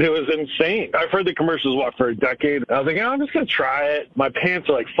works. It was insane. I've heard the commercials, for a decade. I was like, I'm just going to try it. My pants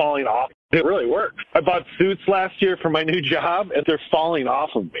are, falling off. It really works. I bought suits last year for my new job, and they're falling off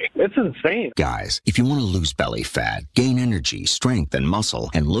of me. It's insane. Guys, if you want to lose belly fat, gain energy, strength, and muscle,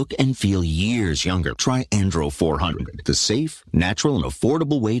 and look and feel years younger, try Andro 400, the safe, natural, and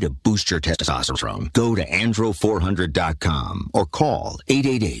affordable way to boost your testosterone. Go to andro400.com or call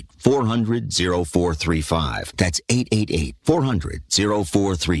 888-400-0435. That's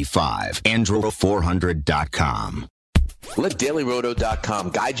 888-400-0435. Andro400.com. Let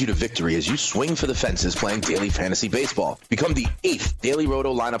DailyRoto.com guide you to victory as you swing for the fences playing daily fantasy baseball. Become the 8th Daily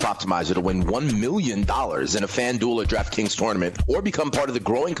Roto lineup optimizer to win $1 million in a FanDuel or DraftKings tournament, or become part of the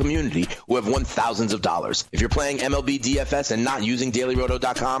growing community who have won thousands of dollars. If you're playing MLB DFS and not using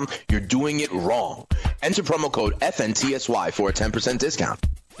DailyRoto.com, you're doing it wrong. Enter promo code FNTSY for a 10% discount.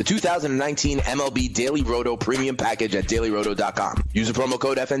 The 2019 MLB Daily Roto Premium Package at DailyRoto.com. Use the promo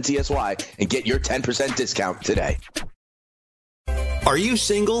code FNTSY and get your 10% discount today. Are you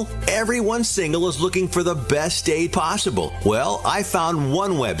single? Everyone single is looking for the best date possible. Well, I found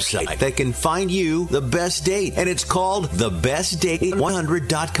one website that can find you the best date, and it's called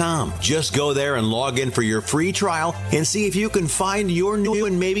thebestdate100.com. Just go there and log in for your free trial and see if you can find your new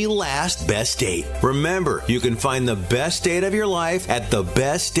and maybe last best date. Remember, you can find the best date of your life at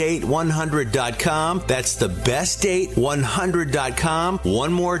thebestdate100.com. That's thebestdate100.com.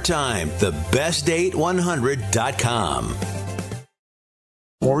 One more time, thebestdate100.com.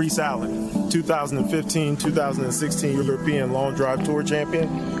 Maurice Allen, 2015-2016 European Long Drive Tour Champion,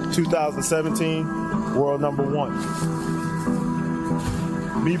 2017 World Number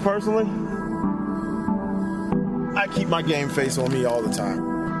 1. Me personally, I keep my game face on me all the time.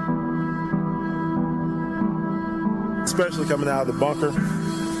 Especially coming out of the bunker,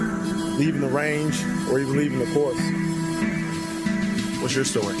 leaving the range, or even leaving the course. What's your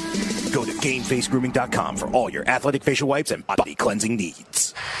story? Go to GameFaceGrooming.com for all your athletic facial wipes and body cleansing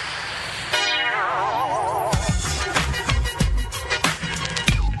needs.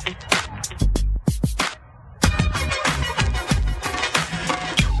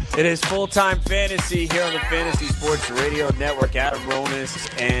 It is full-time fantasy here on the Fantasy Sports Radio Network. Adam Ronis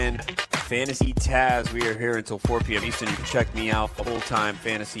and Fantasy Taz. We are here until 4 p.m. Eastern. You can check me out at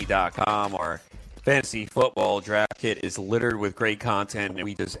fulltimefantasy.com. Our fantasy football draft kit is littered with great content, and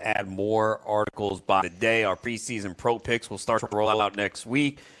we just add more articles by the day. Our preseason pro picks will start to roll out next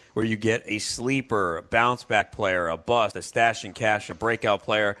week, where you get a sleeper, a bounce-back player, a bust, a stash and cash, a breakout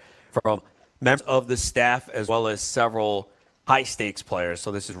player from members of the staff, as well as several high-stakes players.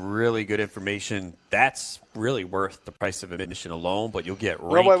 So this is really good information. That's really worth the price of admission alone, but you'll get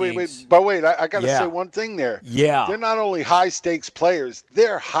rankings. Wait, I got to say one thing there. Yeah. They're not only high-stakes players,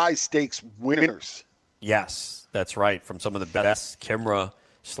 they're high-stakes winners. Yes, that's right. From some of the best. Kimra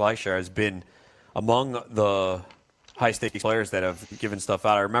Schleicher has been among the high-stakes players that have given stuff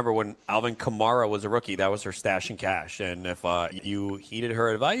out. I remember when Alvin Kamara was a rookie, that was her stash and cash. And if you heeded her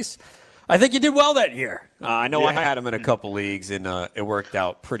advice, I think you did well that year. I know I had him in a couple leagues, and it worked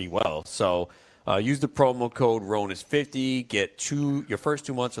out pretty well. So use the promo code RONIS50. Get your first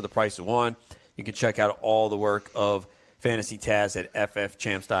 2 months for the price of one. You can check out all the work of Fantasy Taz at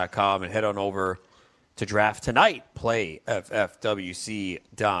ffchamps.com and head on over to draft tonight. Play ffwc.com.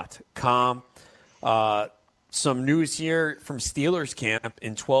 Some news here from Steelers camp.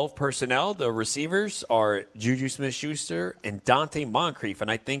 In 12 personnel, the receivers are Juju Smith-Schuster and Dante Moncrief, and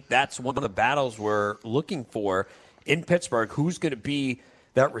I think that's one of the battles we're looking for in Pittsburgh. Who's going to be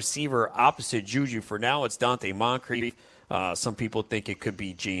that receiver opposite Juju? For now, it's Dante Moncrief. Some people think it could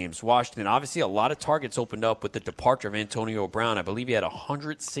be James Washington. Obviously, a lot of targets opened up with the departure of Antonio Brown. I believe he had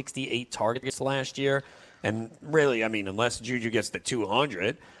 168 targets last year. And really, I mean, unless Juju gets to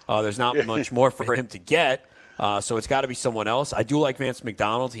 200, there's not much more for him to get. So it's got to be someone else. I do like Vance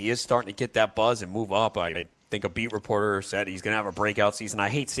McDonald. He is starting to get that buzz and move up. I think a beat reporter said he's going to have a breakout season. I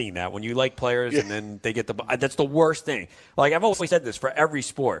hate seeing that. When you like players and then they get that's the worst thing. Like, I've always said this for every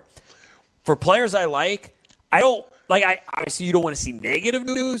sport. For players I like, obviously you don't want to see negative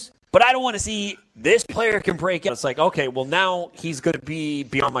news, but I don't want to see this player can break out. It's like, okay, well, now he's going to be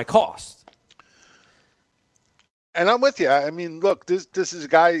beyond my cost. And I'm with you. I mean, look, this is a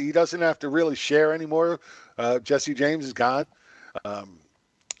guy, he doesn't have to really share anymore. Jesse James is gone.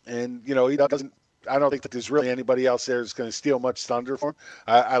 And, you know, I don't think that there's really anybody else there that's going to steal much thunder for him.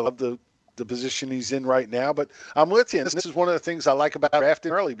 I love the position he's in right now, but I'm with you. And this is one of the things I like about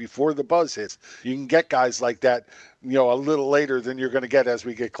drafting early before the buzz hits. You can get guys like that, you know, a little later than you're going to get as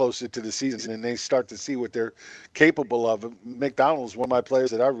we get closer to the season and they start to see what they're capable of. McDonald's one of my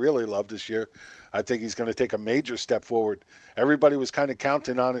players that I really love this year. I think he's going to take a major step forward. Everybody was kind of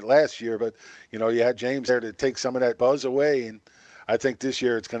counting on it last year, but, you know, you had James there to take some of that buzz away, and I think this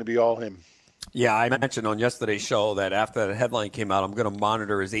year it's going to be all him. Yeah, I mentioned on yesterday's show that after that headline came out, I'm going to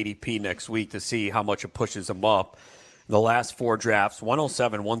monitor his ADP next week to see how much it pushes him up. The last 4 drafts,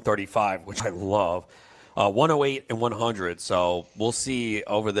 107, 135, which I love, 108, and 100. So we'll see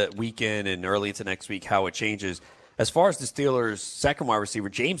over the weekend and early into next week how it changes. As far as the Steelers' second wide receiver,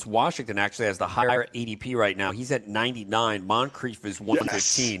 James Washington actually has the higher ADP right now. He's at 99. Moncrief is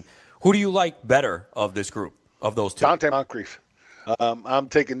 115. Yes. Who do you like better of this group, of those two? Dante Moncrief. I'm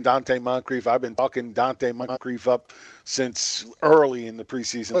taking Dante Moncrief. I've been talking Dante Moncrief up since early in the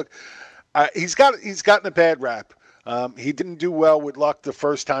preseason. Look, he's gotten a bad rap. He didn't do well with Luck the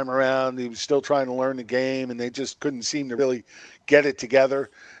first time around. He was still trying to learn the game, and they just couldn't seem to really get it together.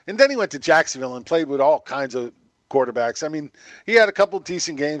 And then he went to Jacksonville and played with all kinds of quarterbacks. I mean, he had a couple of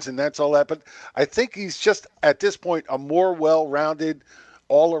decent games, and that's all that. But I think he's just, at this point, a more well-rounded,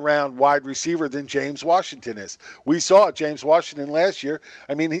 all-around wide receiver than James Washington is. We saw James Washington last year.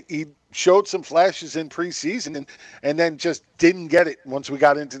 I mean, he showed some flashes in preseason and then just didn't get it once we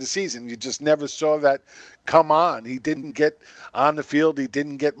got into the season. You just never saw that come on. He didn't get on the field. He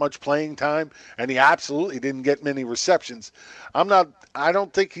didn't get much playing time, and he absolutely didn't get many receptions. I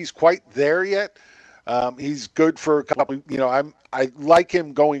don't think he's quite there yet. He's good for a couple, you know, I like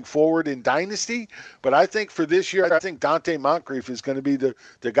him going forward in Dynasty, but I think for this year, I think Dante Moncrief is going to be the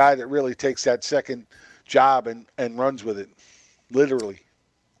guy that really takes that second job and runs with it, literally.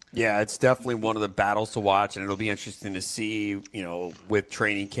 Yeah, it's definitely one of the battles to watch, and it'll be interesting to see, you know, with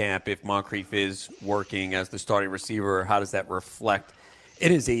training camp, if Moncrief is working as the starting receiver, how does that reflect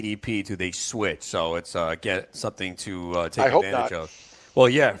in his ADP? Do they switch? So it's get something to take advantage of. Well,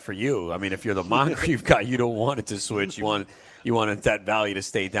 yeah, for you. I mean, if you're the Moncrief guy, you don't want it to switch. You wanted that value to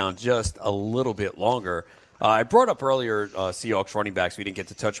stay down just a little bit longer. I brought up earlier Seahawks running backs. We didn't get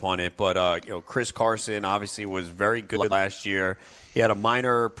to touch on it, but you know, Chris Carson obviously was very good last year. He had a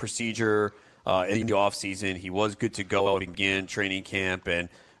minor procedure in the offseason. He was good to go to begin training camp, and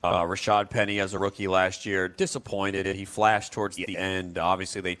Rashad Penny as a rookie last year, disappointed. He flashed towards the end.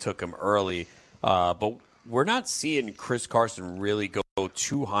 Obviously, they took him early. But we're not seeing Chris Carson really go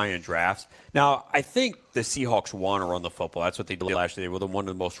too high in drafts. Now, I think the Seahawks want to run the football. That's what they did last year. They were one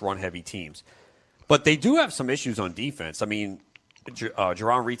of the most run-heavy teams. But they do have some issues on defense. I mean,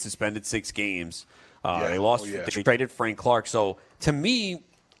 Jaron Reed suspended 6 games. They lost. They traded Frank Clark. So, to me,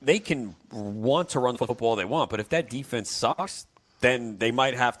 they can want to run the football they want. But if that defense sucks, then they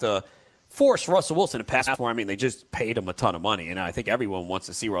might have to force Russell Wilson to pass more. I mean, they just paid him a ton of money, and I think everyone wants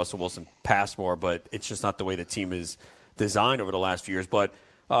to see Russell Wilson pass more, but it's just not the way the team is designed over the last few years. But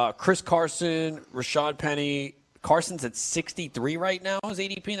Chris Carson, Rashad Penny, Carson's at 63 right now as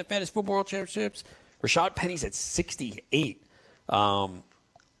ADP in the Fantasy Football World Championships. Rashad Penny's at 68.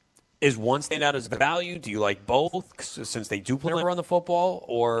 Is one stand out as value? Do you like both since they do play around the football,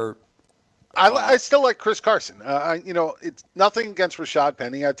 or... I still like Chris Carson. It's nothing against Rashad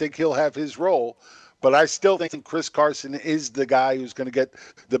Penny. I think he'll have his role, but I still think Chris Carson is the guy who's going to get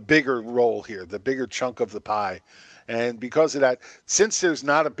the bigger role here, the bigger chunk of the pie. And because of that, since there's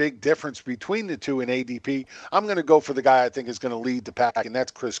not a big difference between the two in ADP, I'm going to go for the guy I think is going to lead the pack, and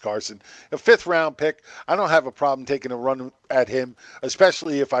that's Chris Carson. A 5th-round pick, I don't have a problem taking a run at him,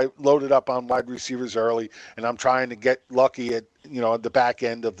 especially if I load it up on wide receivers early and I'm trying to get lucky at the back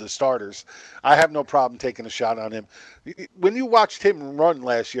end of the starters. I have no problem taking a shot on him. When you watched him run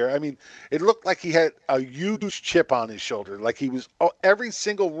last year, I mean, it looked like he had a huge chip on his shoulder. Like he was, every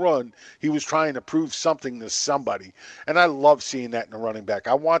single run, he was trying to prove something to somebody. And I love seeing that in a running back.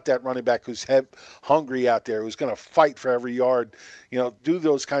 I want that running back who's hungry out there, who's going to fight for every yard, do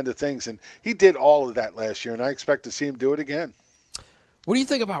those kind of things. And he did all of that last year, and I expect to see him do it again. What do you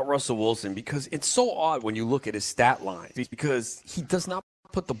think about Russell Wilson? Because it's so odd when you look at his stat line, because he does not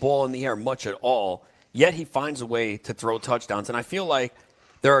put the ball in the air much at all, yet he finds a way to throw touchdowns. And I feel like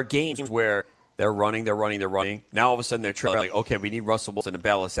there are games where they're running. Now all of a sudden they're trying, like, okay, we need Russell Wilson to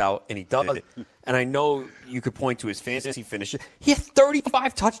bail us out, and he does it. And I know you could point to his fantasy finish. He had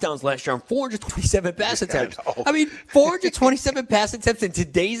 35 touchdowns last year on 427 pass attempts. I mean, 427 pass attempts in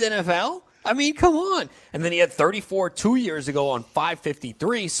today's NFL? I mean, come on. And then he had 34 2 years ago on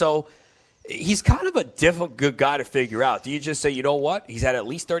 553. So he's kind of a difficult guy to figure out. Do you just say, you know what? He's had at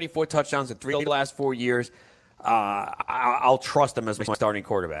least 34 touchdowns in 3 of the last 4 years. I'll trust him as my starting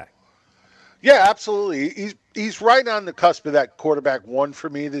quarterback. Yeah, absolutely. He's right on the cusp of that quarterback one for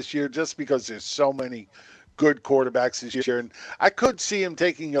me this year, just because there's so many good quarterbacks this year. And I could see him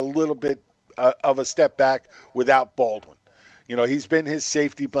taking a little bit of a step back without Baldwin. He's been his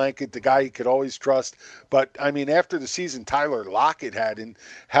safety blanket, the guy he could always trust. But, I mean, after the season Tyler Lockett had and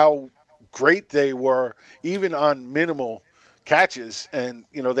how great they were, even on minimal catches, and,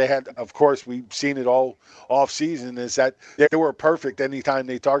 they had, of course, we've seen it all off season, is that they were perfect anytime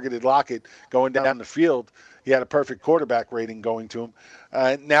they targeted Lockett going down the field. He had a perfect quarterback rating going to him.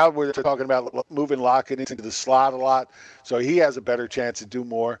 Now we're talking about moving Lockett into the slot a lot, so he has a better chance to do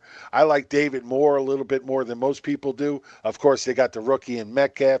more. I like David Moore a little bit more than most people do. Of course, they got the rookie in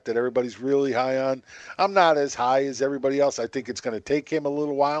Metcalf that everybody's really high on. I'm not as high as everybody else. I think it's going to take him a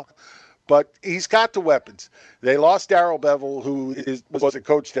little while. But he's got the weapons. They lost Darrell Bevel, who was a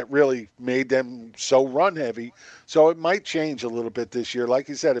coach that really made them so run-heavy. So it might change a little bit this year. Like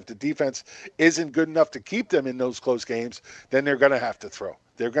you said, if the defense isn't good enough to keep them in those close games, then they're going to have to throw.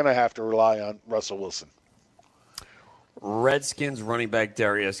 They're going to have to rely on Russell Wilson. Redskins running back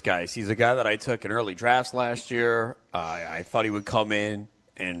Darius Geis. He's a guy that I took in early drafts last year. I thought he would come in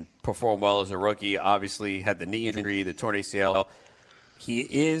and perform well as a rookie. Obviously, had the knee injury, the torn ACL. He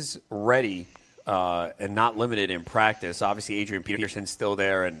is ready and not limited in practice. Obviously, Adrian Peterson's still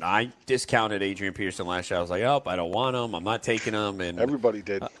there, and I discounted Adrian Peterson last year. I was like, I don't want him. I'm not taking him. And everybody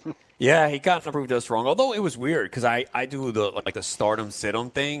did. Yeah, he kind of proved us wrong. Although it was weird because I do the start him, sit him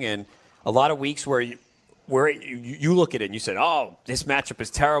thing, and a lot of weeks where you look at it and you said, this matchup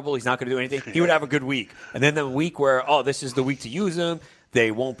is terrible. He's not going to do anything. He would have a good week. And then the week where, this is the week to use him. They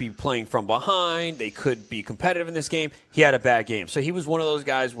won't be playing from behind. They could be competitive in this game. He had a bad game. So he was one of those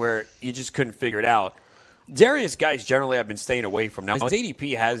guys where you just couldn't figure it out. Darius Geis, generally, I've been staying away from. Now, his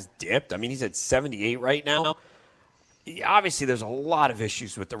ADP has dipped. I mean, he's at 78 right now. Obviously, there's a lot of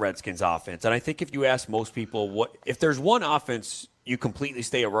issues with the Redskins offense. And I think if you ask most people, if there's one offense you completely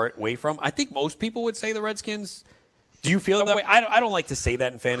stay away from, I think most people would say the Redskins. Do you feel that way? I don't like to say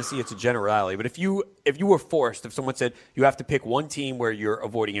that in fantasy. It's a generality. But if you were forced, if someone said you have to pick one team where you're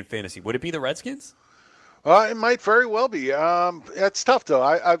avoiding in fantasy, would it be the Redskins? It might very well be. It's tough, though.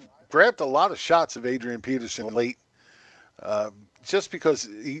 I've grabbed a lot of shots of Adrian Peterson late. just because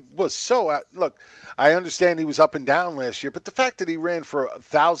he was so look, I understand he was up and down last year, but the fact that he ran for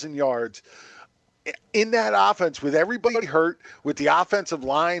 1,000 yards in that offense with everybody hurt, with the offensive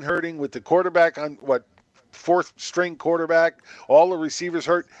line hurting, with the quarterback on fourth string quarterback, all the receivers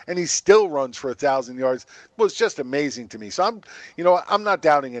hurt, and he still runs for 1,000 yards, was just amazing to me. So I'm not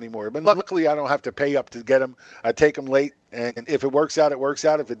doubting anymore. But luckily I don't have to pay up to get him. I take him late, and if it works out, it works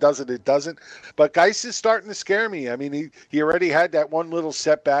out. If it doesn't, it doesn't. But Geis is starting to scare me. I mean, he already had that one little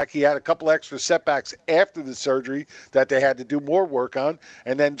setback. He had a couple extra setbacks after the surgery that they had to do more work on.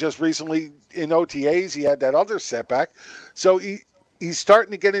 And then just recently in OTAs, he had that other setback. So he's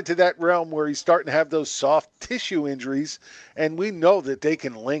starting to get into that realm where he's starting to have those soft tissue injuries, and we know that they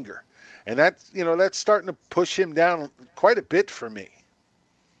can linger. And that's starting to push him down quite a bit for me.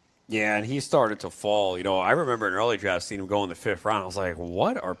 Yeah, and he started to fall. I remember in early drafts seeing him go in the 5th round. I was like,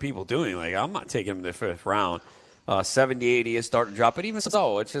 what are people doing? Like, I'm not taking him in the 5th round. 70, 80 is starting to drop. But even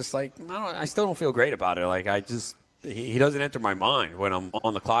so, it's just like, I still don't feel great about it. Like, he doesn't enter my mind when I'm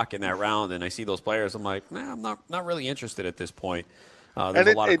on the clock in that round and I see those players. I'm like, I'm not really interested at this point. And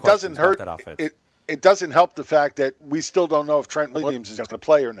it doesn't hurt. It doesn't help the fact that we still don't know if Trent Williams is going to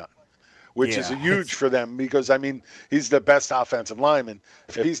play or not, which is huge for them because, he's the best offensive lineman.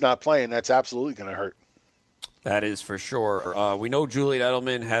 If he's not playing, that's absolutely going to hurt. That is for sure. We know Julian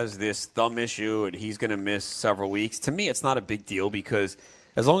Edelman has this thumb issue, and he's going to miss several weeks. To me, it's not a big deal because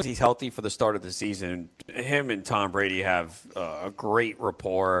as long as he's healthy for the start of the season, him and Tom Brady have a great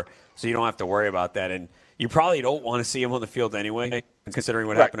rapport, so you don't have to worry about that. And you probably don't want to see him on the field anyway, considering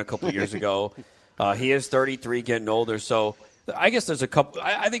what happened a couple of years ago. He is 33, getting older. So I guess there's a couple.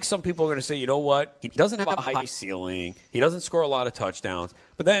 I think some people are going to say, you know what? He doesn't have a high ceiling. He doesn't score a lot of touchdowns.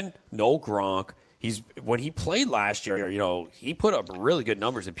 But then no Gronk. When he played last year, he put up really good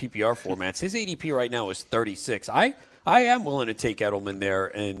numbers in PPR formats. His ADP right now is 36. I am willing to take Edelman there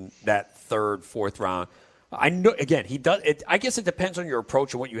in that 3rd, 4th round. I know, again, he does. I guess it depends on your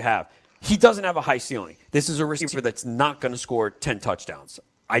approach and what you have. He doesn't have a high ceiling. This is a receiver that's not going to score 10 touchdowns.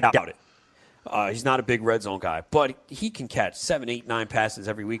 I doubt it. He's not a big red zone guy, but he can catch 7, 8, 9 passes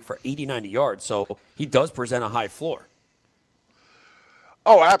every week for 80, 90 yards. So he does present a high floor.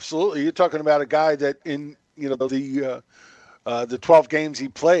 Oh, absolutely. You're talking about a guy that in the 12 games he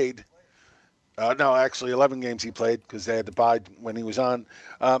played. No, actually 11 games he played because they had to bye when he was on.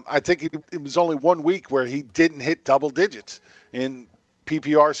 I think it was only 1 week where he didn't hit double digits in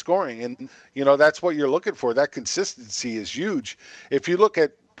PPR scoring. And, that's what you're looking for. That consistency is huge. If you look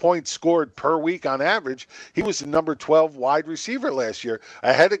at points scored per week on average, he was the number 12 wide receiver last year,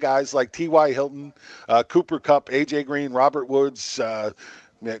 ahead of guys like T.Y. Hilton, Cooper Kupp, A.J. Green, Robert Woods,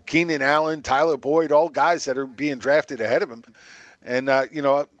 Keenan Allen, Tyler Boyd, all guys that are being drafted ahead of him. And,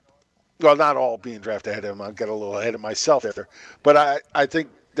 well, not all being drafted ahead of him. I'll get a little ahead of myself there. But I think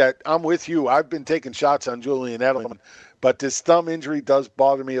that I'm with you. I've been taking shots on Julian Edelman. But this thumb injury does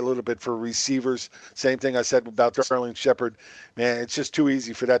bother me a little bit for receivers. Same thing I said about Sterling Shepard. Man, it's just too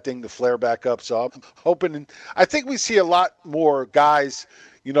easy for that thing to flare back up. So I'm hoping. I think we see a lot more guys,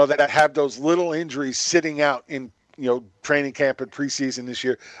 that have those little injuries sitting out in, training camp and preseason this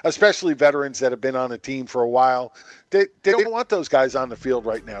year, especially veterans that have been on a team for a while. They don't want those guys on the field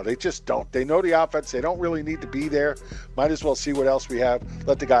right now. They just don't. They know the offense. They don't really need to be there. Might as well see what else we have.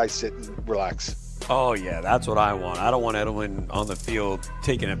 Let the guys sit and relax. Oh, yeah, that's what I want. I don't want Edelman on the field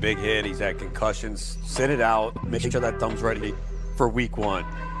taking a big hit. He's had concussions. Sit it out. Make sure that thumb's ready for week 1.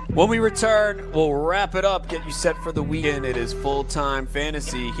 When we return, we'll wrap it up, get you set for the weekend. It is Full-Time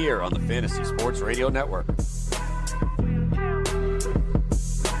Fantasy here on the Fantasy Sports Radio Network.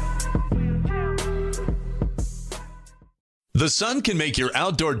 The sun can make your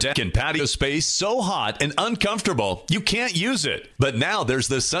outdoor deck and patio space so hot and uncomfortable you can't use it. But now there's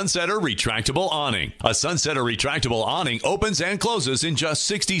the Sunsetter Retractable Awning. A Sunsetter Retractable Awning opens and closes in just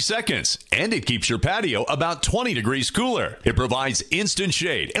 60 seconds, and it keeps your patio about 20 degrees cooler. It provides instant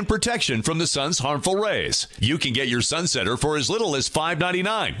shade and protection from the sun's harmful rays. You can get your Sunsetter for as little as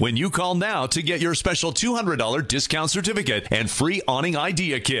 $5.99 when you call now to get your special $200 discount certificate and free awning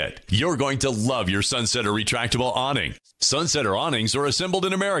idea kit. You're going to love your Sunsetter Retractable Awning. Sunsetter awnings are assembled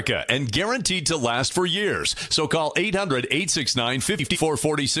in America and guaranteed to last for years. So call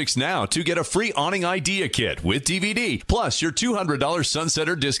 800-869-5446 now to get a free awning idea kit with DVD, plus your $200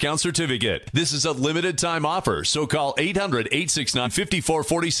 Sunsetter discount certificate. This is a limited time offer, so call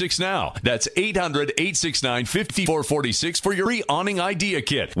 800-869-5446 now. That's 800-869-5446 for your free awning idea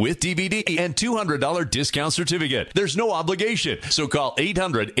kit with DVD and $200 discount certificate. There's no obligation, so call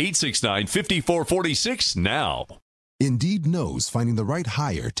 800-869-5446 now. Indeed knows finding the right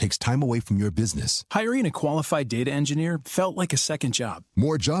hire takes time away from your business. Hiring a qualified data engineer felt like a second job.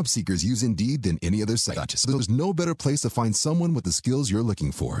 More job seekers use Indeed than any other site, so there's no better place to find someone with the skills you're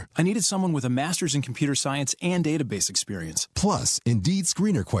looking for. I needed someone with a master's in computer science and database experience. Plus, Indeed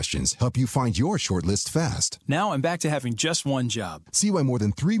screener questions help you find your shortlist fast. Now I'm back to having just one job. See why more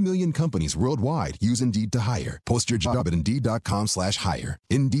than 3 million companies worldwide use Indeed to hire. Post your job at Indeed.com/hire.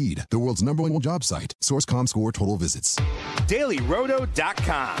 Indeed, the world's #1 job site. Source.com/score total visits.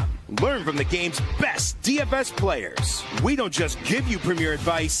 DailyRoto.com. Learn from the game's best DFS players. We don't just give you premier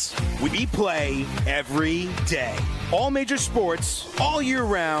advice, we play every day. All major sports, all year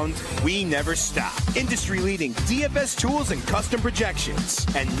round, we never stop. Industry-leading DFS tools and custom projections.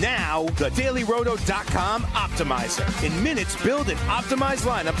 And now, the DailyRoto.com Optimizer. In minutes, build and optimize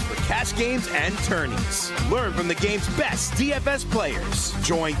lineups for cash games and tourneys. Learn from the game's best DFS players.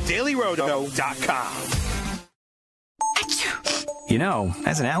 Join DailyRoto.com. You know,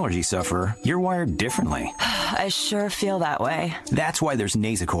 as an allergy sufferer, you're wired differently. I sure feel that way. That's why there's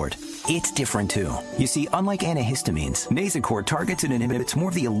Nasacort. It's different too. You see, unlike antihistamines, Nasacort targets and inhibits more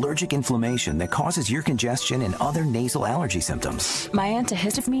of the allergic inflammation that causes ear congestion and other nasal allergy symptoms. My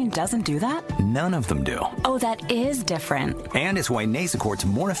antihistamine doesn't do that? None of them do. Oh, that is different. And it's why Nasacort's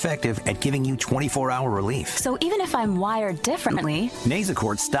more effective at giving you 24-hour relief. So even if I'm wired differently,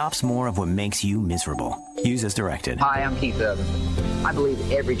 Nasacort stops more of what makes you miserable. Use as directed. Hi, I'm Keith Urban. I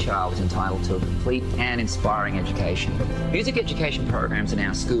believe every child is entitled to a complete and inspiring education. Music education programs in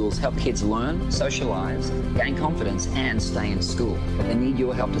our schools help kids learn, socialize, gain confidence, and stay in school. But they need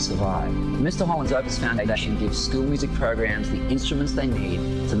your help to survive. The Mr. Holland's Opus Foundation gives school music programs the instruments they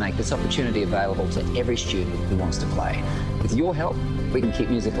need to make this opportunity available to every student who wants to play. With your help, we can keep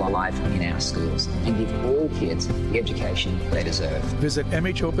music alive in our schools and give all kids the education they deserve. Visit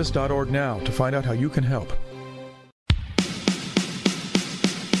mhopus.org now to find out how you can help.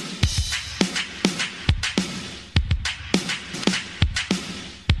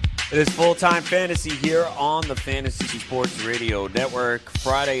 It is full-time fantasy here on the Fantasy Sports Radio Network.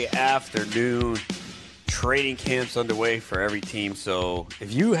 Friday afternoon, trading camps underway for every team. So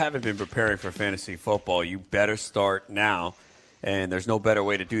if you haven't been preparing for fantasy football, you better start now. And there's no better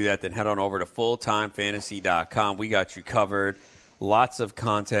way to do that than head on over to fulltimefantasy.com. We got you covered. Lots of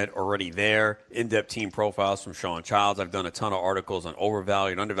content already there. In-depth team profiles from Sean Childs. I've done a ton of articles on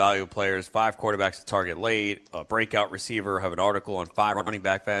overvalued, undervalued players, 5 quarterbacks to target late, a breakout receiver. I have an article on 5 running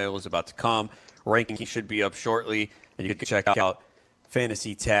back values about to come. Ranking should be up shortly. And you can check out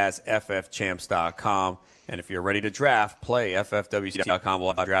FantasyTazFFChamps.com. And if you're ready to draft, play FFWC.com.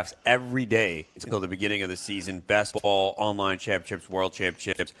 We'll have drafts every day until the beginning of the season. Best ball, online championships, world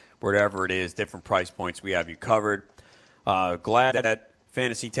championships, whatever it is, different price points. We have you covered. Glad that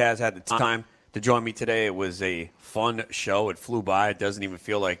Fantasy Taz had the time to join me today. It was a fun show. It flew by. It doesn't even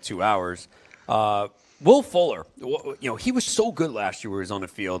feel like 2 hours. Will Fuller, he was so good last year when he was on the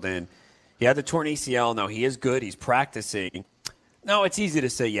field, and he had the torn ACL. Now, he is good. He's practicing. Now, it's easy to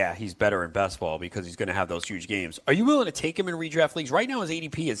say, yeah, he's better in best ball because he's going to have those huge games. Are you willing to take him in redraft leagues? Right now, his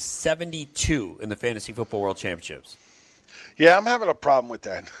ADP is 72 in the Fantasy Football World Championships. Yeah, I'm having a problem with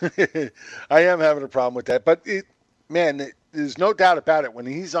that. I am having a problem with that. But, there's no doubt about it. When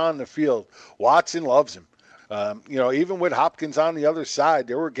he's on the field, Watson loves him. Even with Hopkins on the other side,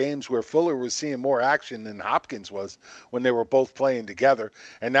 there were games where Fuller was seeing more action than Hopkins was when they were both playing together.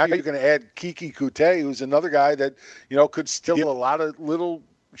 And now you're going to add Kiki Kute, who's another guy that, could steal a lot of little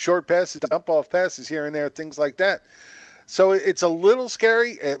short passes, dump-off passes here and there, things like that. So it's a little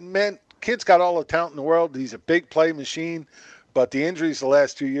scary. Kid's got all the talent in the world. He's a big play machine. But the injuries the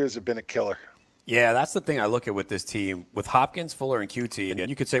last 2 years have been a killer. Yeah, that's the thing I look at with this team. With Hopkins, Fuller, and QT, and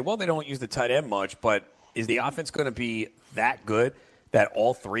you could say, well, they don't use the tight end much, but is the offense going to be that good that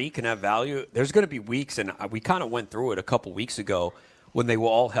all three can have value? There's going to be weeks, and we kind of went through it a couple weeks ago when they were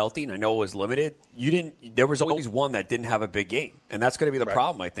all healthy, and I know it was limited. There was always one that didn't have a big game, and that's going to be the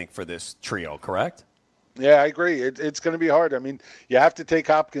problem, I think, for this trio, correct? Yeah, I agree. It's going to be hard. I mean, you have to take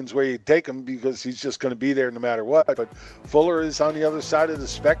Hopkins where you take him because he's just going to be there no matter what. But Fuller is on the other side of the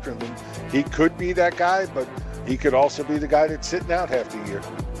spectrum, and he could be that guy, but he could also be the guy that's sitting out half the year.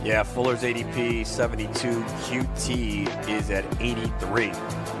 Yeah, Fuller's ADP 72, QT is at 83. All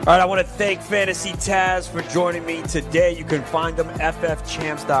right, I want to thank Fantasy Taz for joining me today. You can find them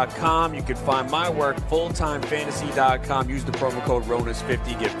ffchamps.com. You can find my work fulltimefantasy.com. Use the promo code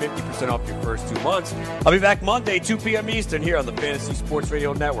RONAS50. Get 50% off your first 2 months. I'll be back Monday, 2 p.m. Eastern here on the Fantasy Sports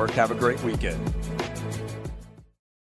Radio Network. Have a great weekend.